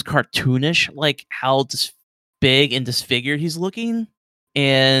almost cartoonish, like how big and disfigured he's looking.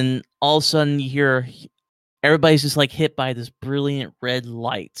 And all of a sudden, you hear everybody's just like hit by this brilliant red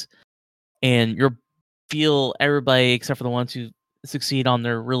light, and you feel everybody except for the ones who succeed on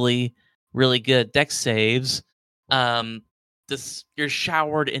their really good dex saves. You're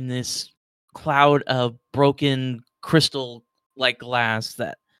showered in this cloud of broken crystal like glass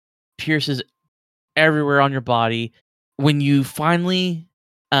that pierces everywhere on your body. When you finally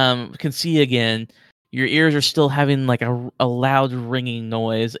can see again, your ears are still having like a loud ringing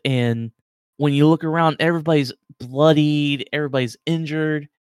noise, and when you look around, everybody's bloodied, everybody's injured,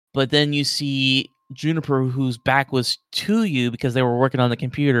 but then you see Juniper, whose back was to you because they were working on the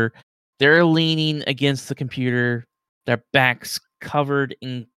computer. They're leaning against the computer, their backs covered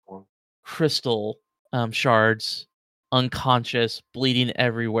in crystal shards, unconscious, bleeding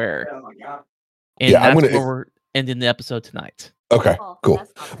everywhere. And Yeah, I'm that's gonna- where we're ending the episode tonight. Okay, Oh, cool.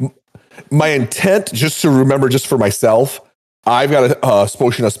 that's not bad. My intent, just to remember, just for myself, I've got a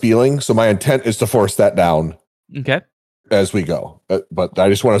Spotion of Spieling, so my intent is to force that down Okay. as we go. But I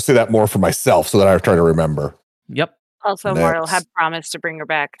just want to say that more for myself so that I try to remember. Yep. Also, Martel Next. had promised to bring her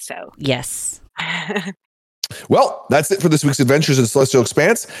back, so. Yes. Well, that's it for this week's Adventures in Celestial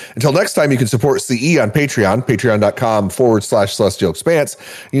Expanse. Until next time, you can support CE on Patreon, patreon.com/Celestial Expanse.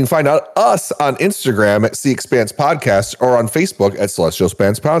 You can find out us on Instagram at C Expanse Podcast or on Facebook at Celestial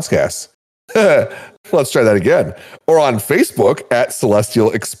Expanse Podcast. Let's try that again. Or on Facebook at Celestial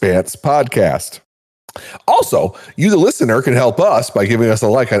Expanse Podcast. Also, you, the listener, can help us by giving us a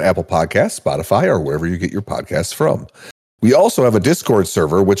like on Apple Podcasts, Spotify, or wherever you get your podcasts from. We also have a Discord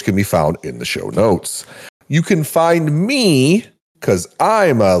server, which can be found in the show notes. You can find me, because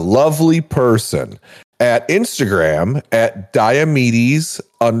I'm a lovely person, at Instagram at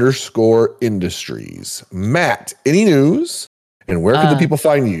Diomedes_industries. Matt, any news? And where can the people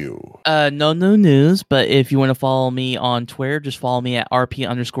find you? No news, but if you want to follow me on Twitter, just follow me at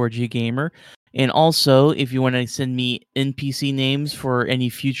RP_GGamer. And also, if you want to send me NPC names for any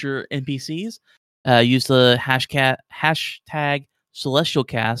future NPCs, use the hashtag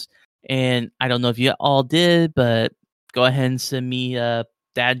CelestialCast. And I don't know if you all did, but go ahead and send me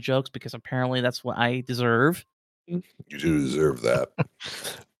dad jokes, because apparently that's what I deserve. You do deserve that.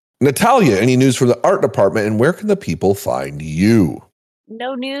 Natalia, any news from the art department, and where can the people find you?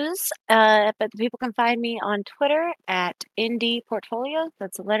 No news, but the people can find me on Twitter at ND Portfolio.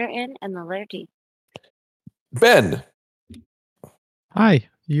 That's the letter N and the letter D. Ben, Hi,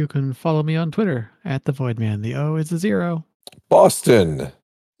 you can follow me on Twitter at the Voidman. The O is a 0. Boston,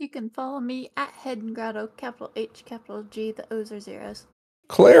 You can follow me at Hedengrado, capital H, capital G. The O's are zeros.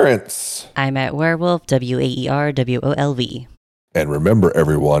 Clarence. I'm at Werewolf, WAERWOLV. And remember,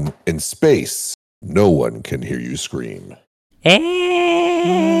 everyone, in space, no one can hear you scream.